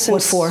office and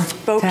spoke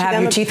to them. To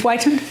have your teeth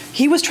whitened?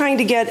 He was trying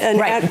to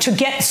get to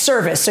get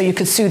service so you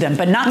could sue them,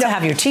 but not to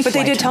have your teeth whitened. But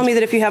they did tell me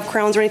that if you have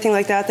crowns or anything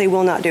like that, they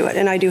will not do it,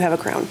 and I do have a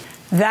crown.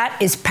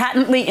 That is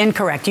patently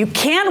incorrect. You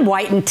can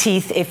whiten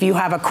teeth if you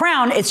have a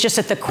crown. It's just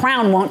that the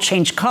crown won't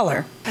change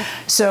color.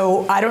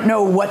 So I don't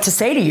know what to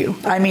say to you.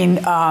 I mean,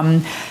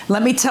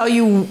 let me tell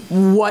you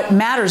what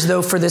matters,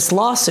 though, for this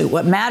lawsuit.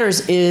 What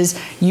matters is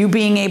you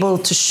being able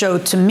to show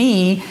to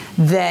me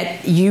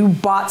that you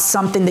bought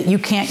something that you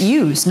can't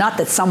use, not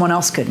that someone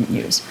else couldn't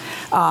use.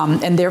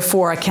 And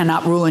therefore, I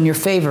cannot rule in your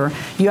favor.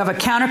 You have a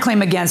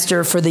counterclaim against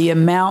her for the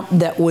amount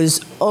that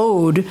was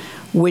owed,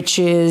 which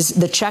is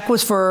the check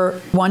was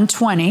for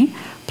 $120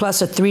 plus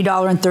a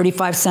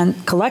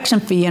 $3.35 collection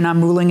fee, and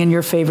I'm ruling in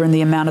your favor in the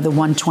amount of the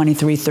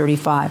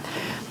 $123.35.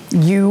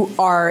 You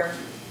are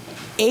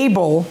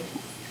able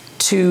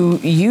to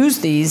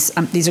use these.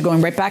 These are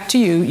going right back to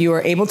you. You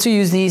are able to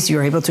use these.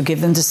 You're able to give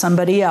them to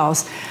somebody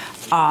else.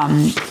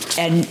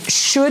 And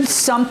should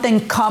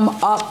something come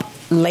up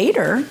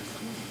later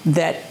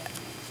that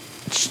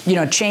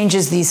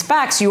changes these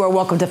facts, you are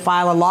welcome to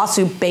file a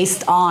lawsuit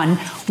based on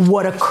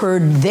what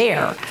occurred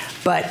there,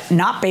 but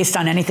not based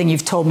on anything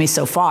you've told me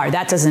so far.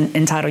 That doesn't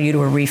entitle you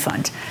to a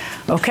refund.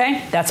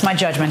 Okay? That's my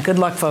judgment. Good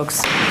luck,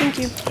 folks. Thank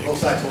you.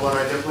 Both sides will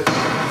right there, please.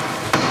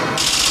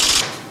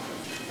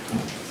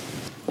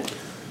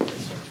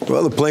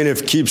 Well, the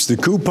plaintiff keeps the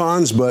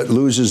coupons but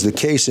loses the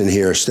case in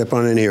here. Step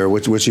on in here.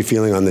 What's your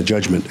feeling on the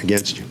judgment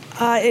against you?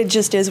 It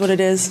just is what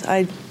it is.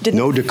 I didn't.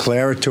 No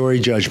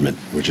declaratory judgment,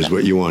 which is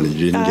what you wanted.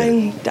 You didn't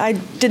get it. I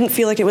didn't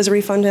feel like it was a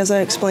refund, as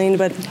I explained,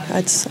 but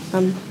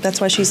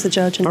that's why she's the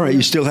judge. All right,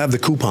 you still have the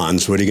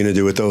coupons. What are you going to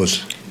do with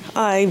those?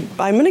 I'm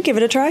going to give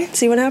it a try,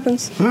 see what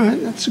happens. All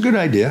right, that's a good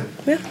idea.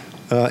 Yeah.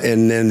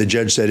 And then the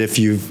judge said if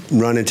you've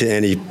run into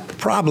any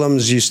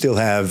problems, you still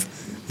have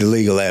the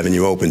legal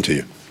avenue open to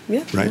you.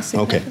 Yeah. Right?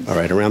 Okay. All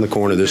right. Around the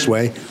corner this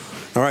way.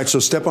 All right. So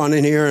step on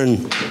in here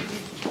and,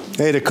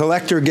 hey, the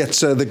collector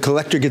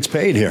gets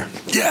paid here.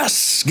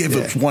 Yes.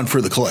 Give one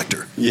for the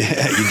collector.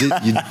 Yeah.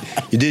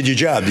 You did your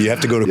job. Do you have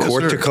to go to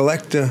court to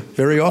collect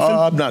very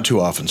often? Not too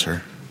often,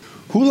 sir.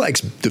 Who likes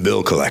the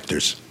bill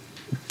collectors?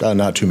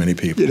 Not too many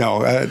people.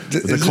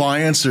 The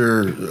clients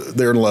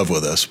they're in love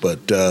with us,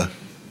 but the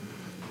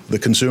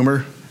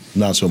consumer,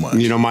 not so much.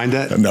 You don't mind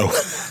that? No.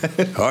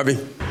 Harvey?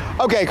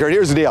 Okay, Kurt,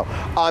 here's the deal.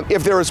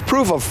 If there is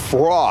proof of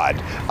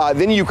fraud,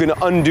 then you can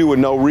undo a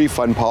no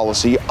refund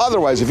policy.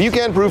 Otherwise, if you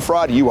can't prove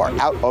fraud, you are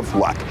out of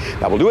luck.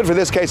 That will do it for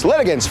this case.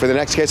 Litigants for the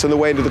next case on the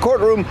way into the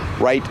courtroom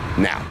right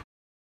now.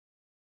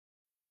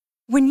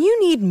 When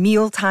you need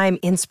mealtime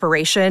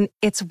inspiration,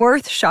 it's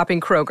worth shopping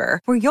Kroger,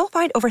 where you'll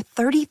find over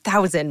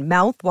 30,000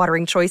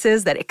 mouth-watering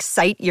choices that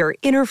excite your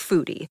inner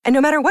foodie. And no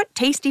matter what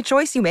tasty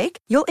choice you make,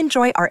 you'll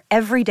enjoy our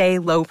everyday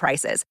low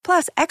prices,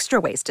 plus extra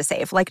ways to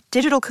save, like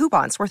digital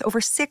coupons worth over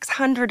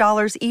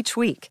 $600 each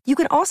week. You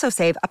can also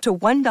save up to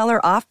 $1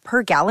 off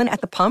per gallon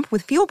at the pump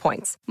with fuel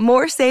points.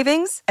 More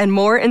savings and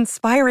more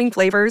inspiring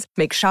flavors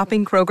make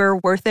shopping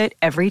Kroger worth it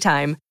every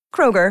time.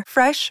 Kroger,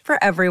 fresh for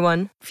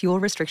everyone. Fuel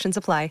restrictions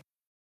apply.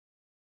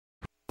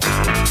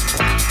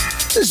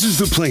 This is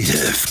the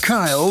plaintiff,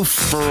 Kyle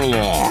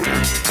Furlong.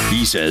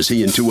 He says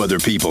he and 2 other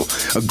people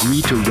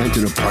agreed to rent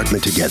an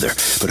apartment together,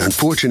 but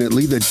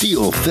unfortunately the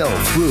deal fell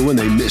through and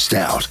they missed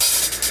out.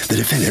 The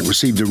defendant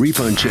received a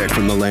refund check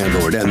from the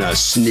landlord and the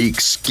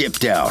sneak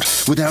skipped out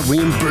without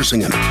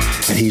reimbursing him,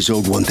 and he's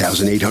owed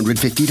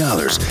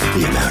 $1,850,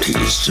 the amount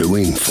he's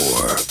suing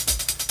for.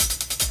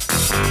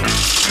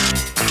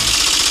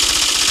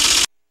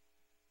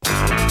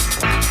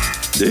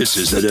 This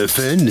is the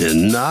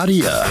defendant,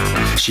 Nadia.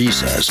 She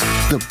says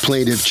the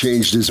plaintiff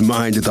changed his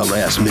mind at the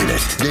last minute,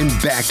 then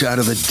backed out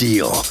of the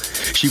deal.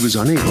 She was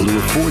unable to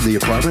afford the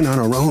apartment on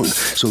her own,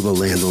 so the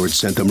landlord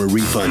sent them a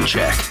refund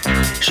check.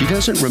 She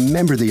doesn't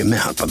remember the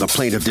amount, but the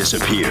plaintiff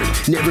disappeared,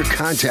 never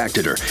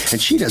contacted her, and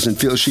she doesn't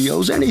feel she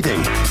owes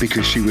anything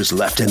because she was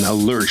left in the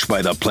lurch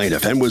by the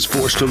plaintiff and was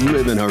forced to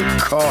live in her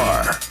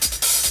car.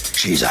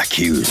 She's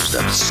accused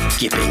of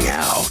skipping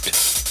out.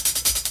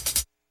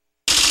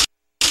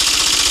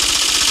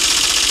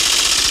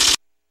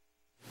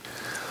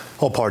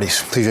 All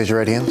parties, please raise your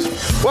right hands.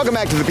 Welcome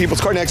back to the People's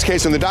Court. Next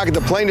case on the docket.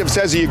 The plaintiff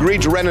says he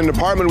agreed to rent an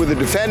apartment with the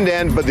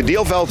defendant, but the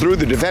deal fell through.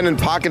 The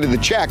defendant pocketed the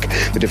check.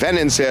 The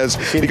defendant says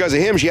because of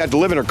him, she had to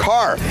live in her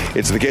car.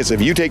 It's the case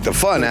of you take the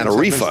fun out of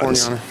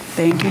refunds.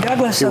 Thank you,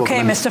 Douglas.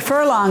 Okay, Mr.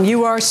 Furlong,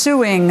 you are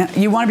suing.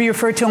 You want to be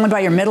referred to only by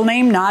your middle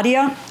name,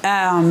 Nadia,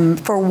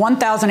 for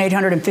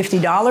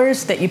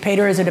 $1,850 that you paid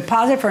her as a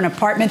deposit for an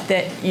apartment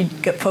that you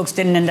folks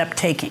didn't end up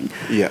taking.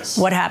 Yes.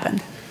 What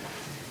happened?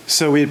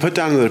 So we had put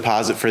down the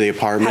deposit for the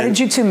apartment. How did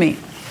you two meet?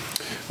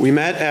 We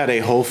met at a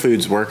Whole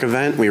Foods work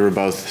event. We were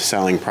both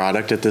selling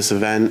product at this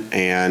event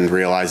and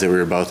realized that we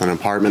were both on an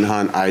apartment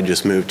hunt. I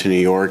just moved to New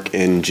York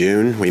in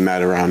June. We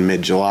met around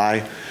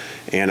mid-July,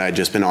 and I'd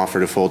just been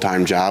offered a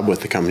full-time job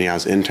with the company I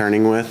was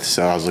interning with,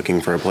 so I was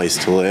looking for a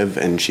place to live,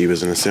 and she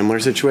was in a similar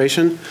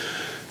situation.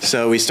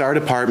 So we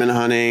started apartment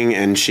hunting,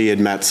 and she had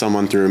met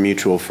someone through a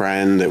mutual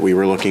friend that we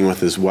were looking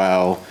with as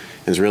well.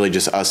 It was really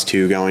just us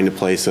two going to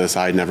places.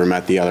 I had never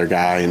met the other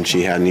guy, and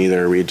she hadn't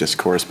either. We just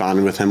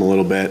corresponded with him a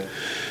little bit.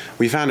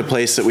 We found a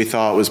place that we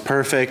thought was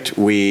perfect.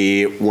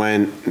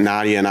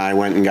 Nadia and I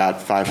went and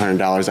got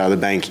 $500 out of the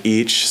bank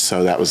each,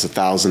 so that was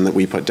 $1,000 that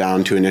we put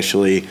down to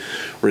initially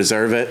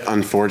reserve it.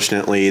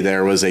 Unfortunately,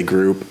 there was a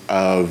group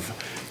of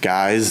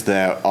guys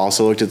that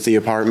also looked at the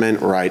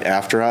apartment right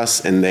after us,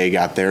 and they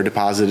got their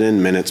deposit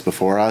in minutes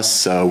before us,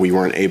 so we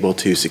weren't able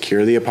to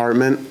secure the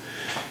apartment.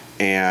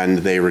 And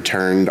they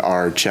returned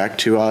our check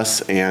to us,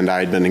 and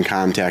I'd been in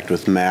contact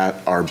with Matt,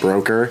 our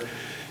broker,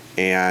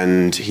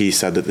 and he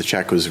said that the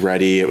check was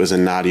ready. It was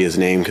in Nadia's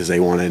name because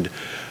they wanted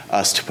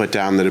us to put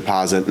down the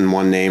deposit in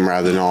one name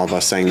rather than all of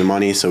us saying the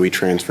money, so we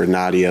transferred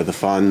Nadia the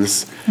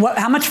funds.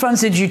 How much funds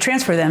did you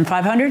transfer then,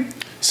 500?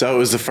 So it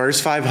was the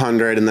first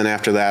 500, and then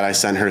after that I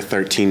sent her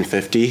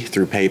 $1,350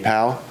 through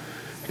PayPal.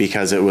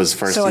 Because it was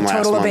first and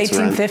last month's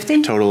rent. So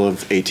a total of $1,850? Total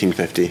of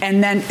 $1,850.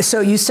 And then,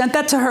 so you sent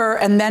that to her,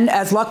 and then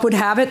as luck would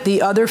have it,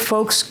 the other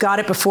folks got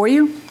it before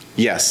you?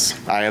 Yes,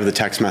 I have the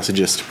text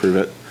messages to prove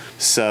it.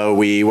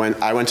 So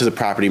I went to the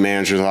property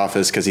manager's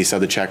office because he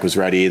said the check was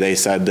ready. They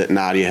said that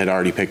Nadia had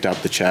already picked up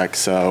the check.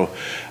 So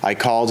I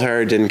called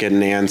her, didn't get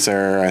an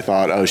answer. I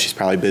thought, oh, she's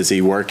probably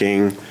busy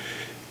working.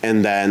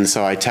 And then,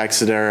 so I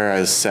texted her,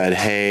 I said,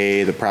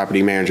 hey, the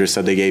property manager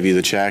said they gave you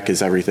the check.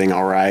 Is everything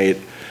all right?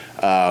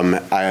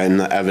 And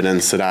the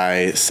evidence that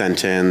I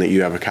sent in that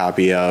you have a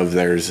copy of,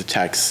 there's a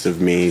text of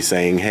me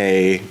saying,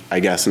 hey, I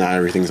guess now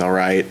everything's all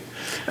right.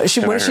 What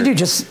does she do?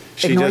 Just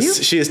ignore you?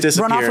 She just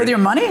disappeared. Run off with your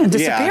money and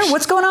disappear? Yeah,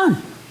 what's going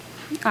on?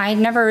 I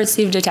never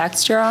received a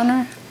text, Your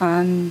Honor.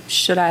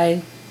 Should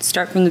I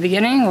start from the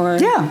beginning? Or?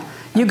 Yeah.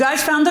 You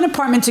guys found an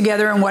apartment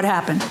together, and what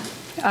happened?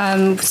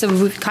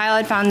 So Kyle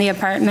had found the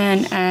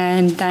apartment,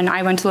 and then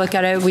I went to look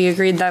at it. We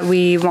agreed that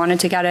we wanted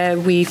to get it.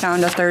 We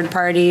found a third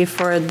party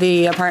for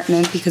the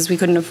apartment because we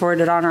couldn't afford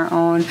it on our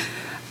own.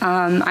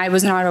 I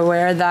was not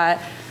aware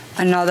that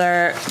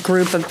another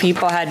group of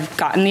people had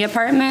gotten the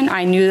apartment.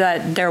 I knew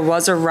that there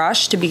was a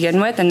rush to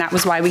begin with, and that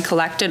was why we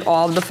collected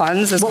all of the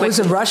funds. What was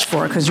the rush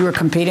for? Because you were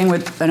competing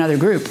with another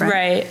group,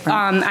 right? Right.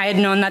 I had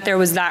known that there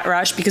was that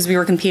rush because we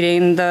were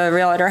competing. The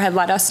realtor had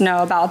let us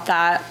know about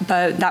that,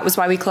 but that was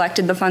why we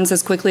collected the funds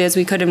as quickly as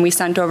we could, and we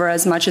sent over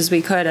as much as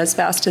we could as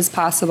fast as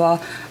possible.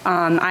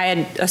 I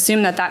had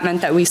assumed that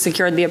meant that we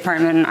secured the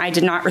apartment, and I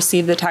did not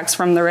receive the text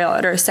from the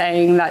realtor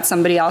saying that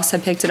somebody else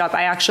had picked it up.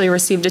 I actually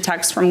received a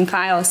text from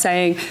Kyle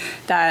saying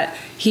that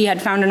he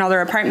had found another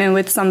apartment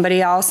with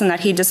somebody else and that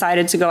he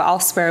decided to go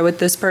elsewhere with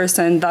this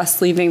person,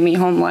 thus leaving me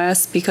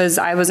homeless because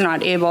I was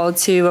not able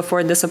to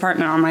afford this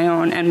apartment on my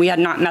own, and we had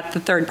not met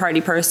the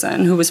third-party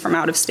person who was from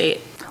out of state.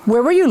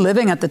 Where were you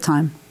living at the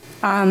time?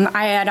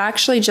 I had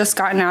actually just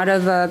gotten out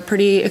of a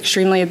pretty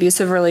extremely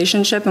abusive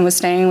relationship and was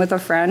staying with a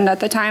friend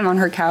at the time on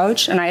her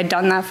couch, and I had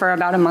done that for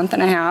about a month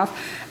and a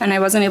half, and I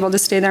wasn't able to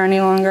stay there any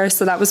longer,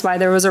 so that was why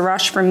there was a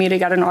rush for me to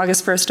get an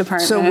August 1st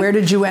apartment. So where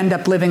did you end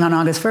up living on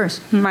August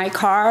 1st? My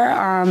car,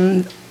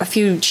 a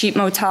few cheap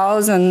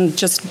motels, and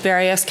just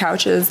various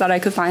couches that I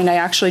could find. I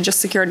actually just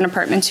secured an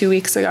apartment 2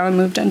 weeks ago and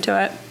moved into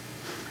it.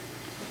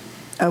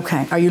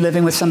 Okay. Are you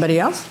living with somebody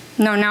else?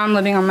 No, now I'm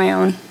living on my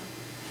own.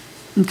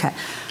 Okay.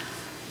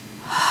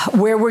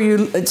 Where were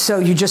you? So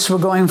you just were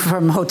going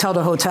from hotel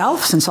to hotel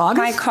since August?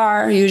 My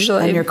car,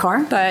 usually. And your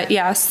car? But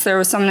yes, there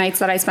were some nights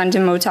that I spent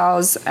in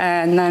motels,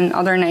 and then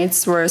other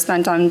nights were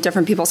spent on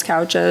different people's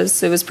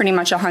couches. It was pretty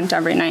much a hunt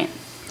every night.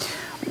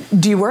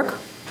 Do you work?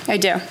 I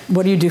do.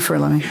 What do you do for a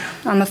living?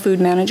 I'm a food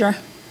manager.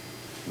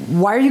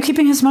 Why are you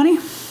keeping his money?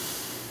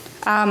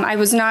 I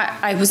was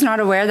not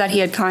aware that he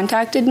had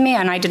contacted me,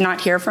 and I did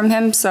not hear from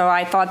him, so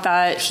I thought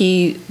that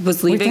he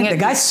was leaving it. The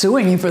guy's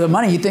suing you for the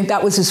money. You think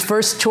that was his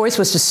first choice,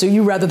 was to sue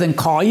you rather than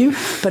call you?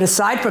 But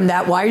aside from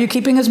that, why are you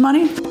keeping his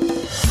money?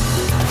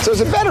 So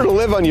is it better to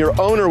live on your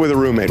own or with a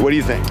roommate? What do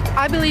you think?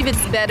 I believe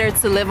it's better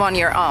to live on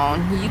your own.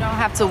 You don't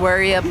have to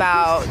worry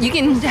about, you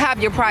can have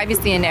your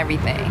privacy and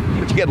everything.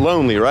 But you get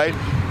lonely, right?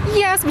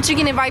 Yes, but you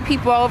can invite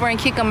people over and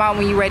kick them out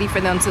when you're ready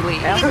for them to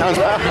leave.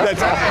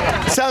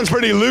 That sounds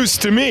pretty loose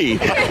to me,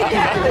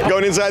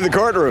 going inside the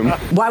courtroom.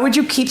 Why would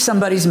you keep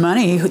somebody's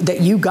money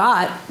that you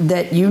got,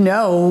 that you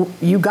know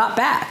you got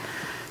back?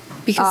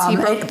 Because he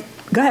broke...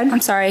 Go ahead.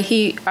 I'm sorry.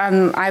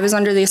 I was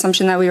under the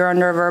assumption that we were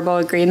under a verbal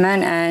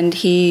agreement, and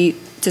he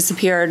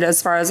disappeared.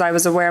 As far as I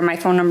was aware, my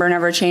phone number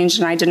never changed,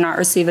 and I did not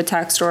receive a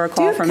text or a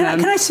call from him.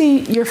 Can I see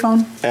your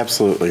phone?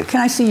 Absolutely.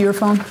 Can I see your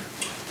phone?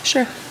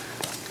 Sure.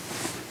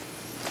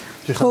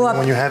 Pull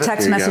up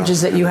text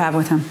messages that you have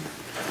with him.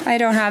 I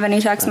don't have any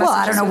text messages. Well,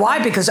 I don't know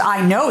why, because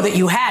I know that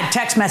you had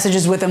text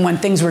messages with him when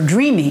things were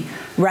dreamy,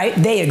 right?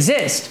 They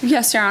exist.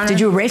 Yes, Your Honor.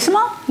 Did you erase them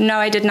all? No,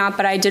 I did not,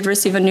 but I did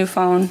receive a new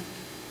phone.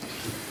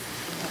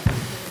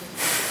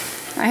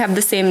 I have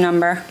the same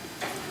number.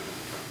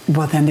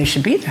 Well, then they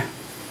should be there.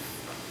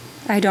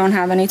 I don't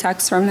have any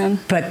texts from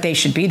him. But they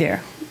should be there.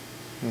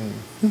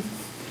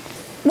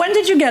 When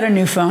did you get a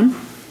new phone?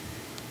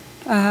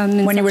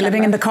 When you were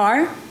living in the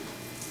car?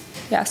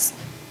 Yes.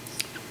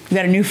 You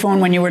got a new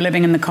phone when you were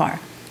living in the car?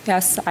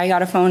 Yes, I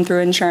got a phone through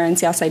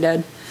insurance. Yes, I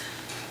did.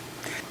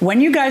 When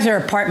you guys are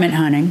apartment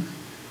hunting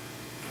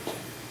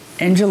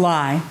in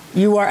July,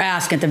 you are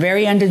asked at the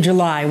very end of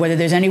July whether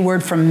there's any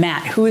word from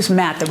Matt. Who is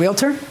Matt, the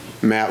realtor?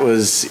 Matt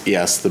was,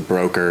 yes, the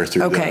broker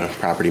through the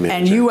property manager.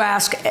 And you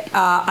ask,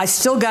 I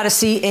still got to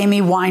see Amy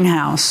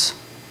Winehouse.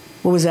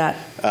 What was that?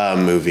 A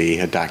movie,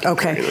 a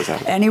documentary.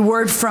 Okay. Any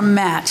word from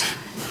Matt?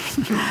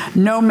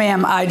 No,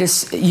 ma'am.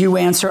 You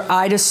answer,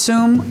 I'd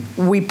assume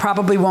we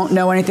probably won't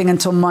know anything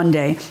until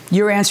Monday.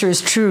 Your answer is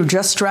true.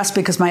 Just stressed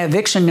because my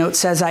eviction note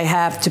says I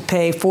have to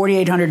pay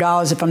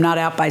 $4,800 if I'm not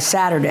out by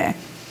Saturday.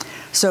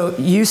 So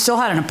you still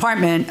had an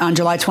apartment on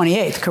July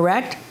 28th,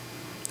 correct?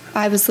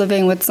 I was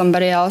living with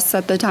somebody else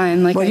at the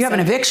time. Well, you have an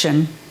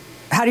eviction.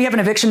 How do you have an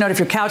eviction note if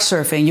you're couch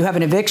surfing? You have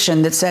an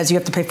eviction that says you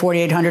have to pay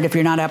 $4,800 if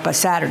you're not out by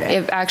Saturday.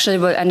 It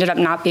actually ended up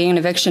not being an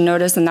eviction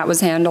notice, and that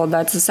was handled.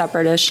 That's a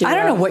separate issue. I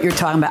don't know what you're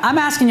talking about. I'm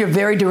asking you a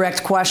very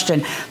direct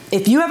question.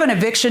 If you have an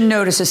eviction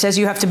notice that says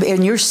you have to be,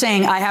 and you're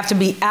saying I have to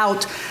be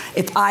out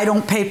if I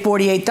don't pay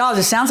 $48,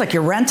 it sounds like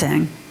you're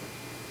renting.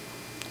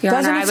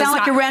 Doesn't it sound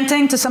like you're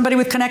renting to somebody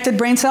with connected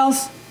brain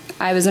cells?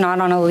 I was not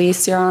on a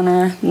lease, Your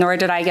Honor, nor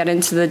did I get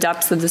into the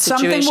depths of the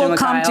situation. Something will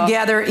come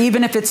together,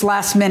 even if it's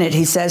last minute.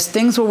 He says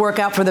things will work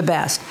out for the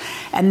best.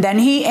 And then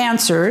he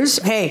answers,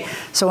 hey,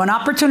 so an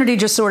opportunity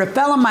just sort of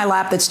fell in my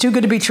lap that's too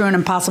good to be true and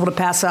impossible to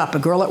pass up. A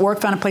girl at work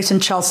found a place in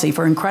Chelsea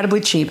for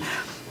incredibly cheap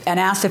and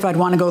asked if I'd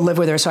want to go live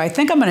with her. So I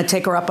think I'm going to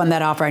take her up on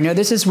that offer. I know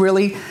this is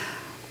really,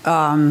 it's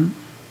a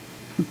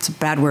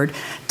bad word,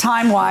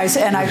 time-wise,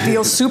 and I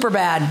feel super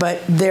bad,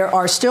 but there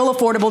are still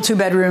affordable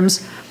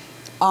 2-bedrooms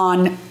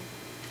on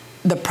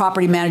the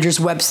property manager's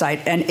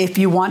website. And if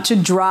you want to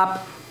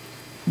drop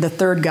the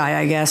third guy,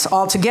 I guess,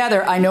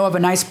 altogether, I know of a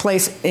nice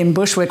place in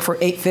Bushwick for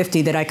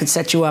 $850 that I could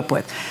set you up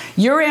with.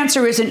 Your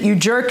answer isn't, you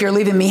jerk, you're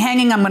leaving me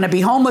hanging, I'm going to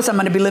be homeless, I'm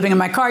going to be living in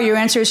my car. Your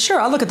answer is,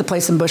 sure, I'll look at the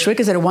place in Bushwick.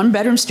 Is it a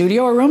 1-bedroom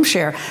studio or room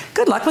share?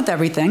 Good luck with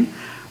everything.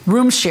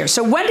 Room share.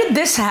 So when did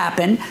this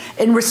happen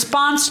in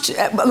response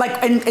to,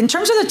 like, in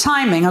terms of the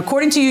timing,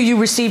 according to you, you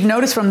received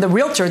notice from the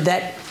realtor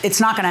that it's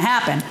not going to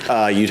happen.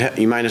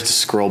 You might have to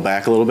scroll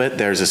back a little bit.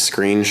 There's a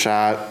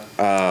screenshot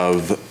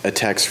of a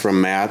text from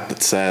Matt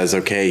that says,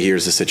 okay,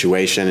 here's the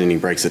situation, and he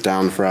breaks it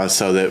down for us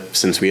so that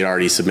since we had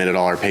already submitted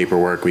all our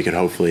paperwork, we could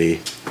hopefully...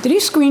 Did he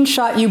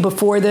screenshot you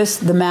before this,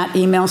 the Matt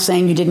email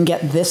saying you didn't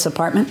get this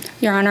apartment?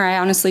 Your Honor, I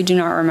honestly do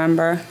not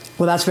remember.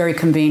 Well, that's very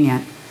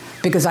convenient.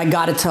 Because I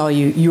got to tell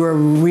you, you're a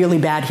really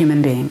bad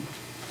human being.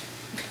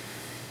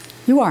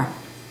 You are.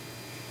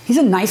 He's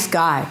a nice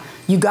guy.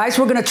 You guys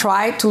were going to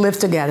try to live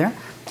together.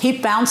 He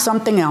found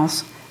something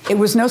else. It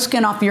was no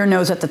skin off your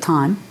nose at the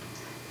time.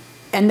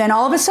 And then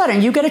all of a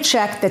sudden, you get a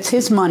check that's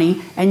his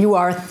money, and you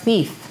are a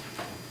thief.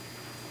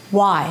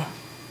 Why?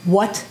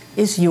 What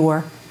is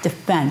your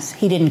defense?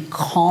 He didn't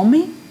call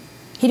me?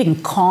 He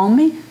didn't call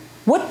me?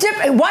 Why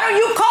don't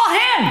you call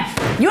him?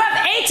 You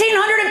have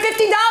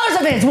 $1,850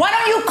 of his. Why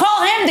don't you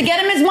call him to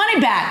get him his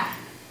money back?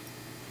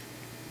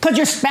 Because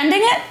you're spending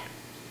it?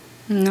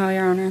 No,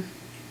 Your Honor.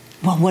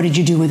 Well, what did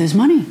you do with his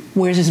money?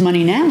 Where's his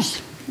money now?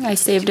 I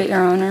saved it,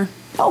 Your Honor.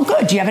 Oh,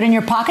 good. Do you have it in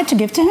your pocket to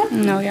give to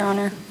him? No, Your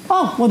Honor.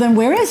 Oh, well then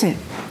where is it?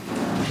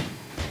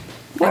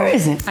 Where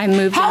is it? I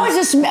moved. How is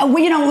this? Well,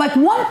 you know, like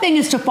one thing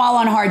is to fall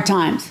on hard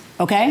times,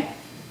 okay?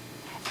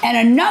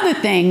 And another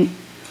thing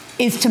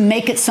is to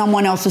make it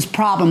someone else's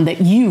problem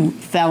that you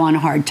fell on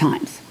hard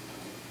times.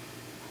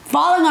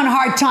 Falling on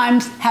hard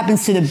times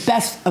happens to the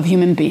best of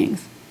human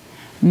beings.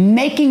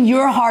 Making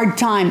your hard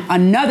time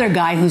another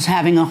guy who's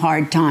having a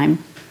hard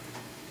time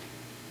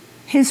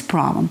his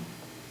problem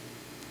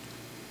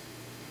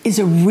is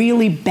a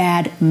really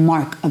bad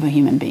mark of a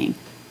human being.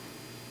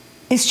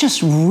 It's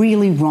just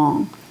really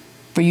wrong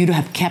for you to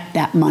have kept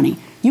that money.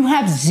 You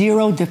have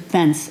zero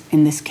defense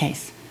in this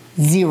case.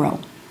 Zero.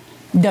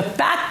 The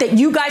fact that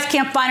you guys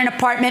can't find an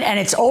apartment and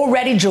it's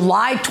already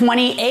July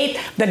 28th,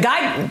 the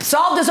guy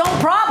solved his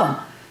own problem.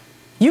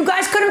 You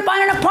guys couldn't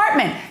find an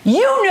apartment.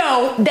 You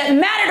know that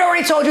Matt had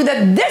already told you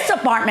that this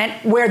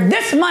apartment, where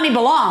this money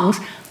belongs,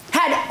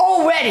 had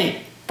already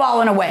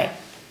fallen away.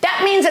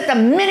 That means that the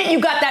minute you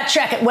got that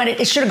check,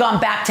 it should have gone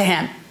back to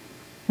him.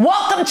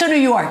 Welcome to New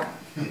York.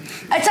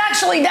 It's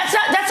actually, that's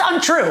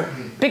untrue,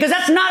 because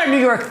that's not a New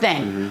York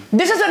thing.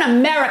 This is an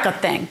America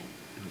thing.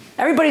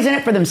 Everybody's in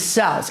it for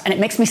themselves, and it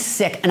makes me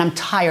sick, and I'm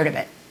tired of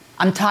it.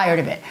 I'm tired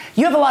of it.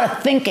 You have a lot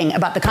of thinking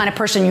about the kind of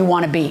person you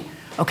want to be,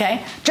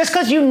 okay? Just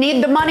because you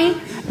need the money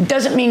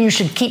doesn't mean you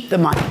should keep the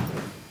money.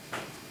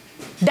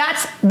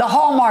 That's the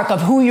hallmark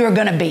of who you're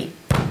going to be.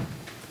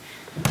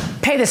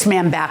 Pay this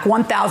man back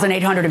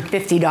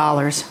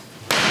 $1,850.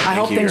 I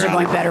hope things are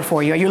going better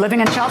for you. Are you living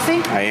in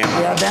Chelsea? I am.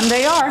 Yeah, then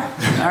they are.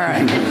 All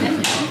right.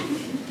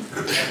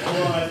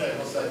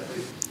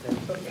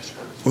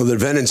 Well, the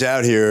defendant's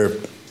out here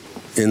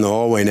in the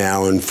hallway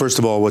now, and first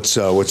of all, what's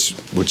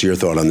your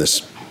thought on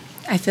this?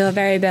 I feel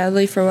very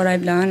badly for what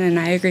I've done, and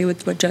I agree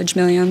with what Judge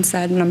Millian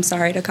said, and I'm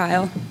sorry to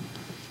Kyle.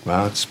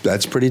 Well,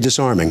 that's pretty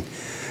disarming.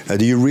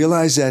 Do you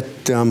realize that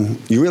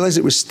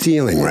it was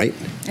stealing, right?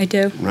 I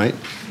do. Right?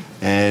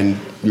 And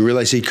you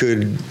realize he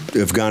could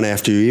have gone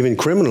after you even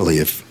criminally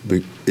if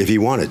he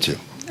wanted to.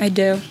 I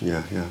do.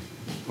 Yeah.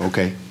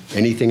 Okay.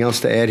 Anything else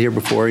to add here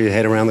before you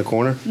head around the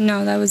corner?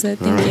 No, that was it.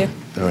 Thank you.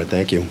 All right,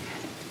 thank you.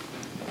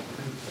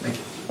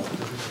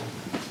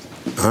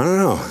 I don't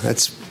know.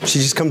 She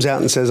just comes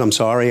out and says, I'm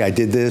sorry, I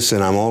did this,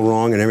 and I'm all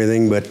wrong and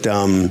everything, but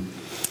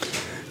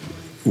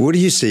what do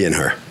you see in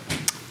her?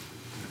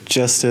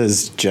 Just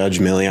as Judge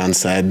Millian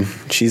said,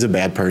 she's a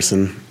bad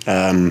person.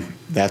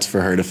 That's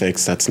for her to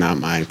fix. That's not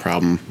my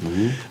problem.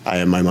 I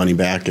have my money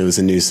back. It was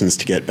a nuisance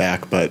to get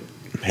back, but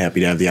I'm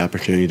happy to have the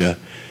opportunity to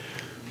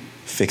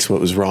fix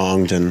what was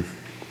wronged and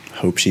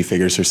hope she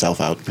figures herself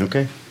out.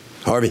 Okay.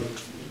 Harvey.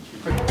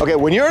 Okay,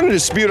 when you're in a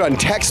dispute on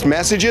text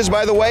messages,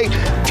 by the way,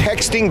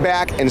 texting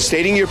back and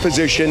stating your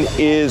position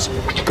is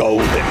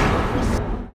golden.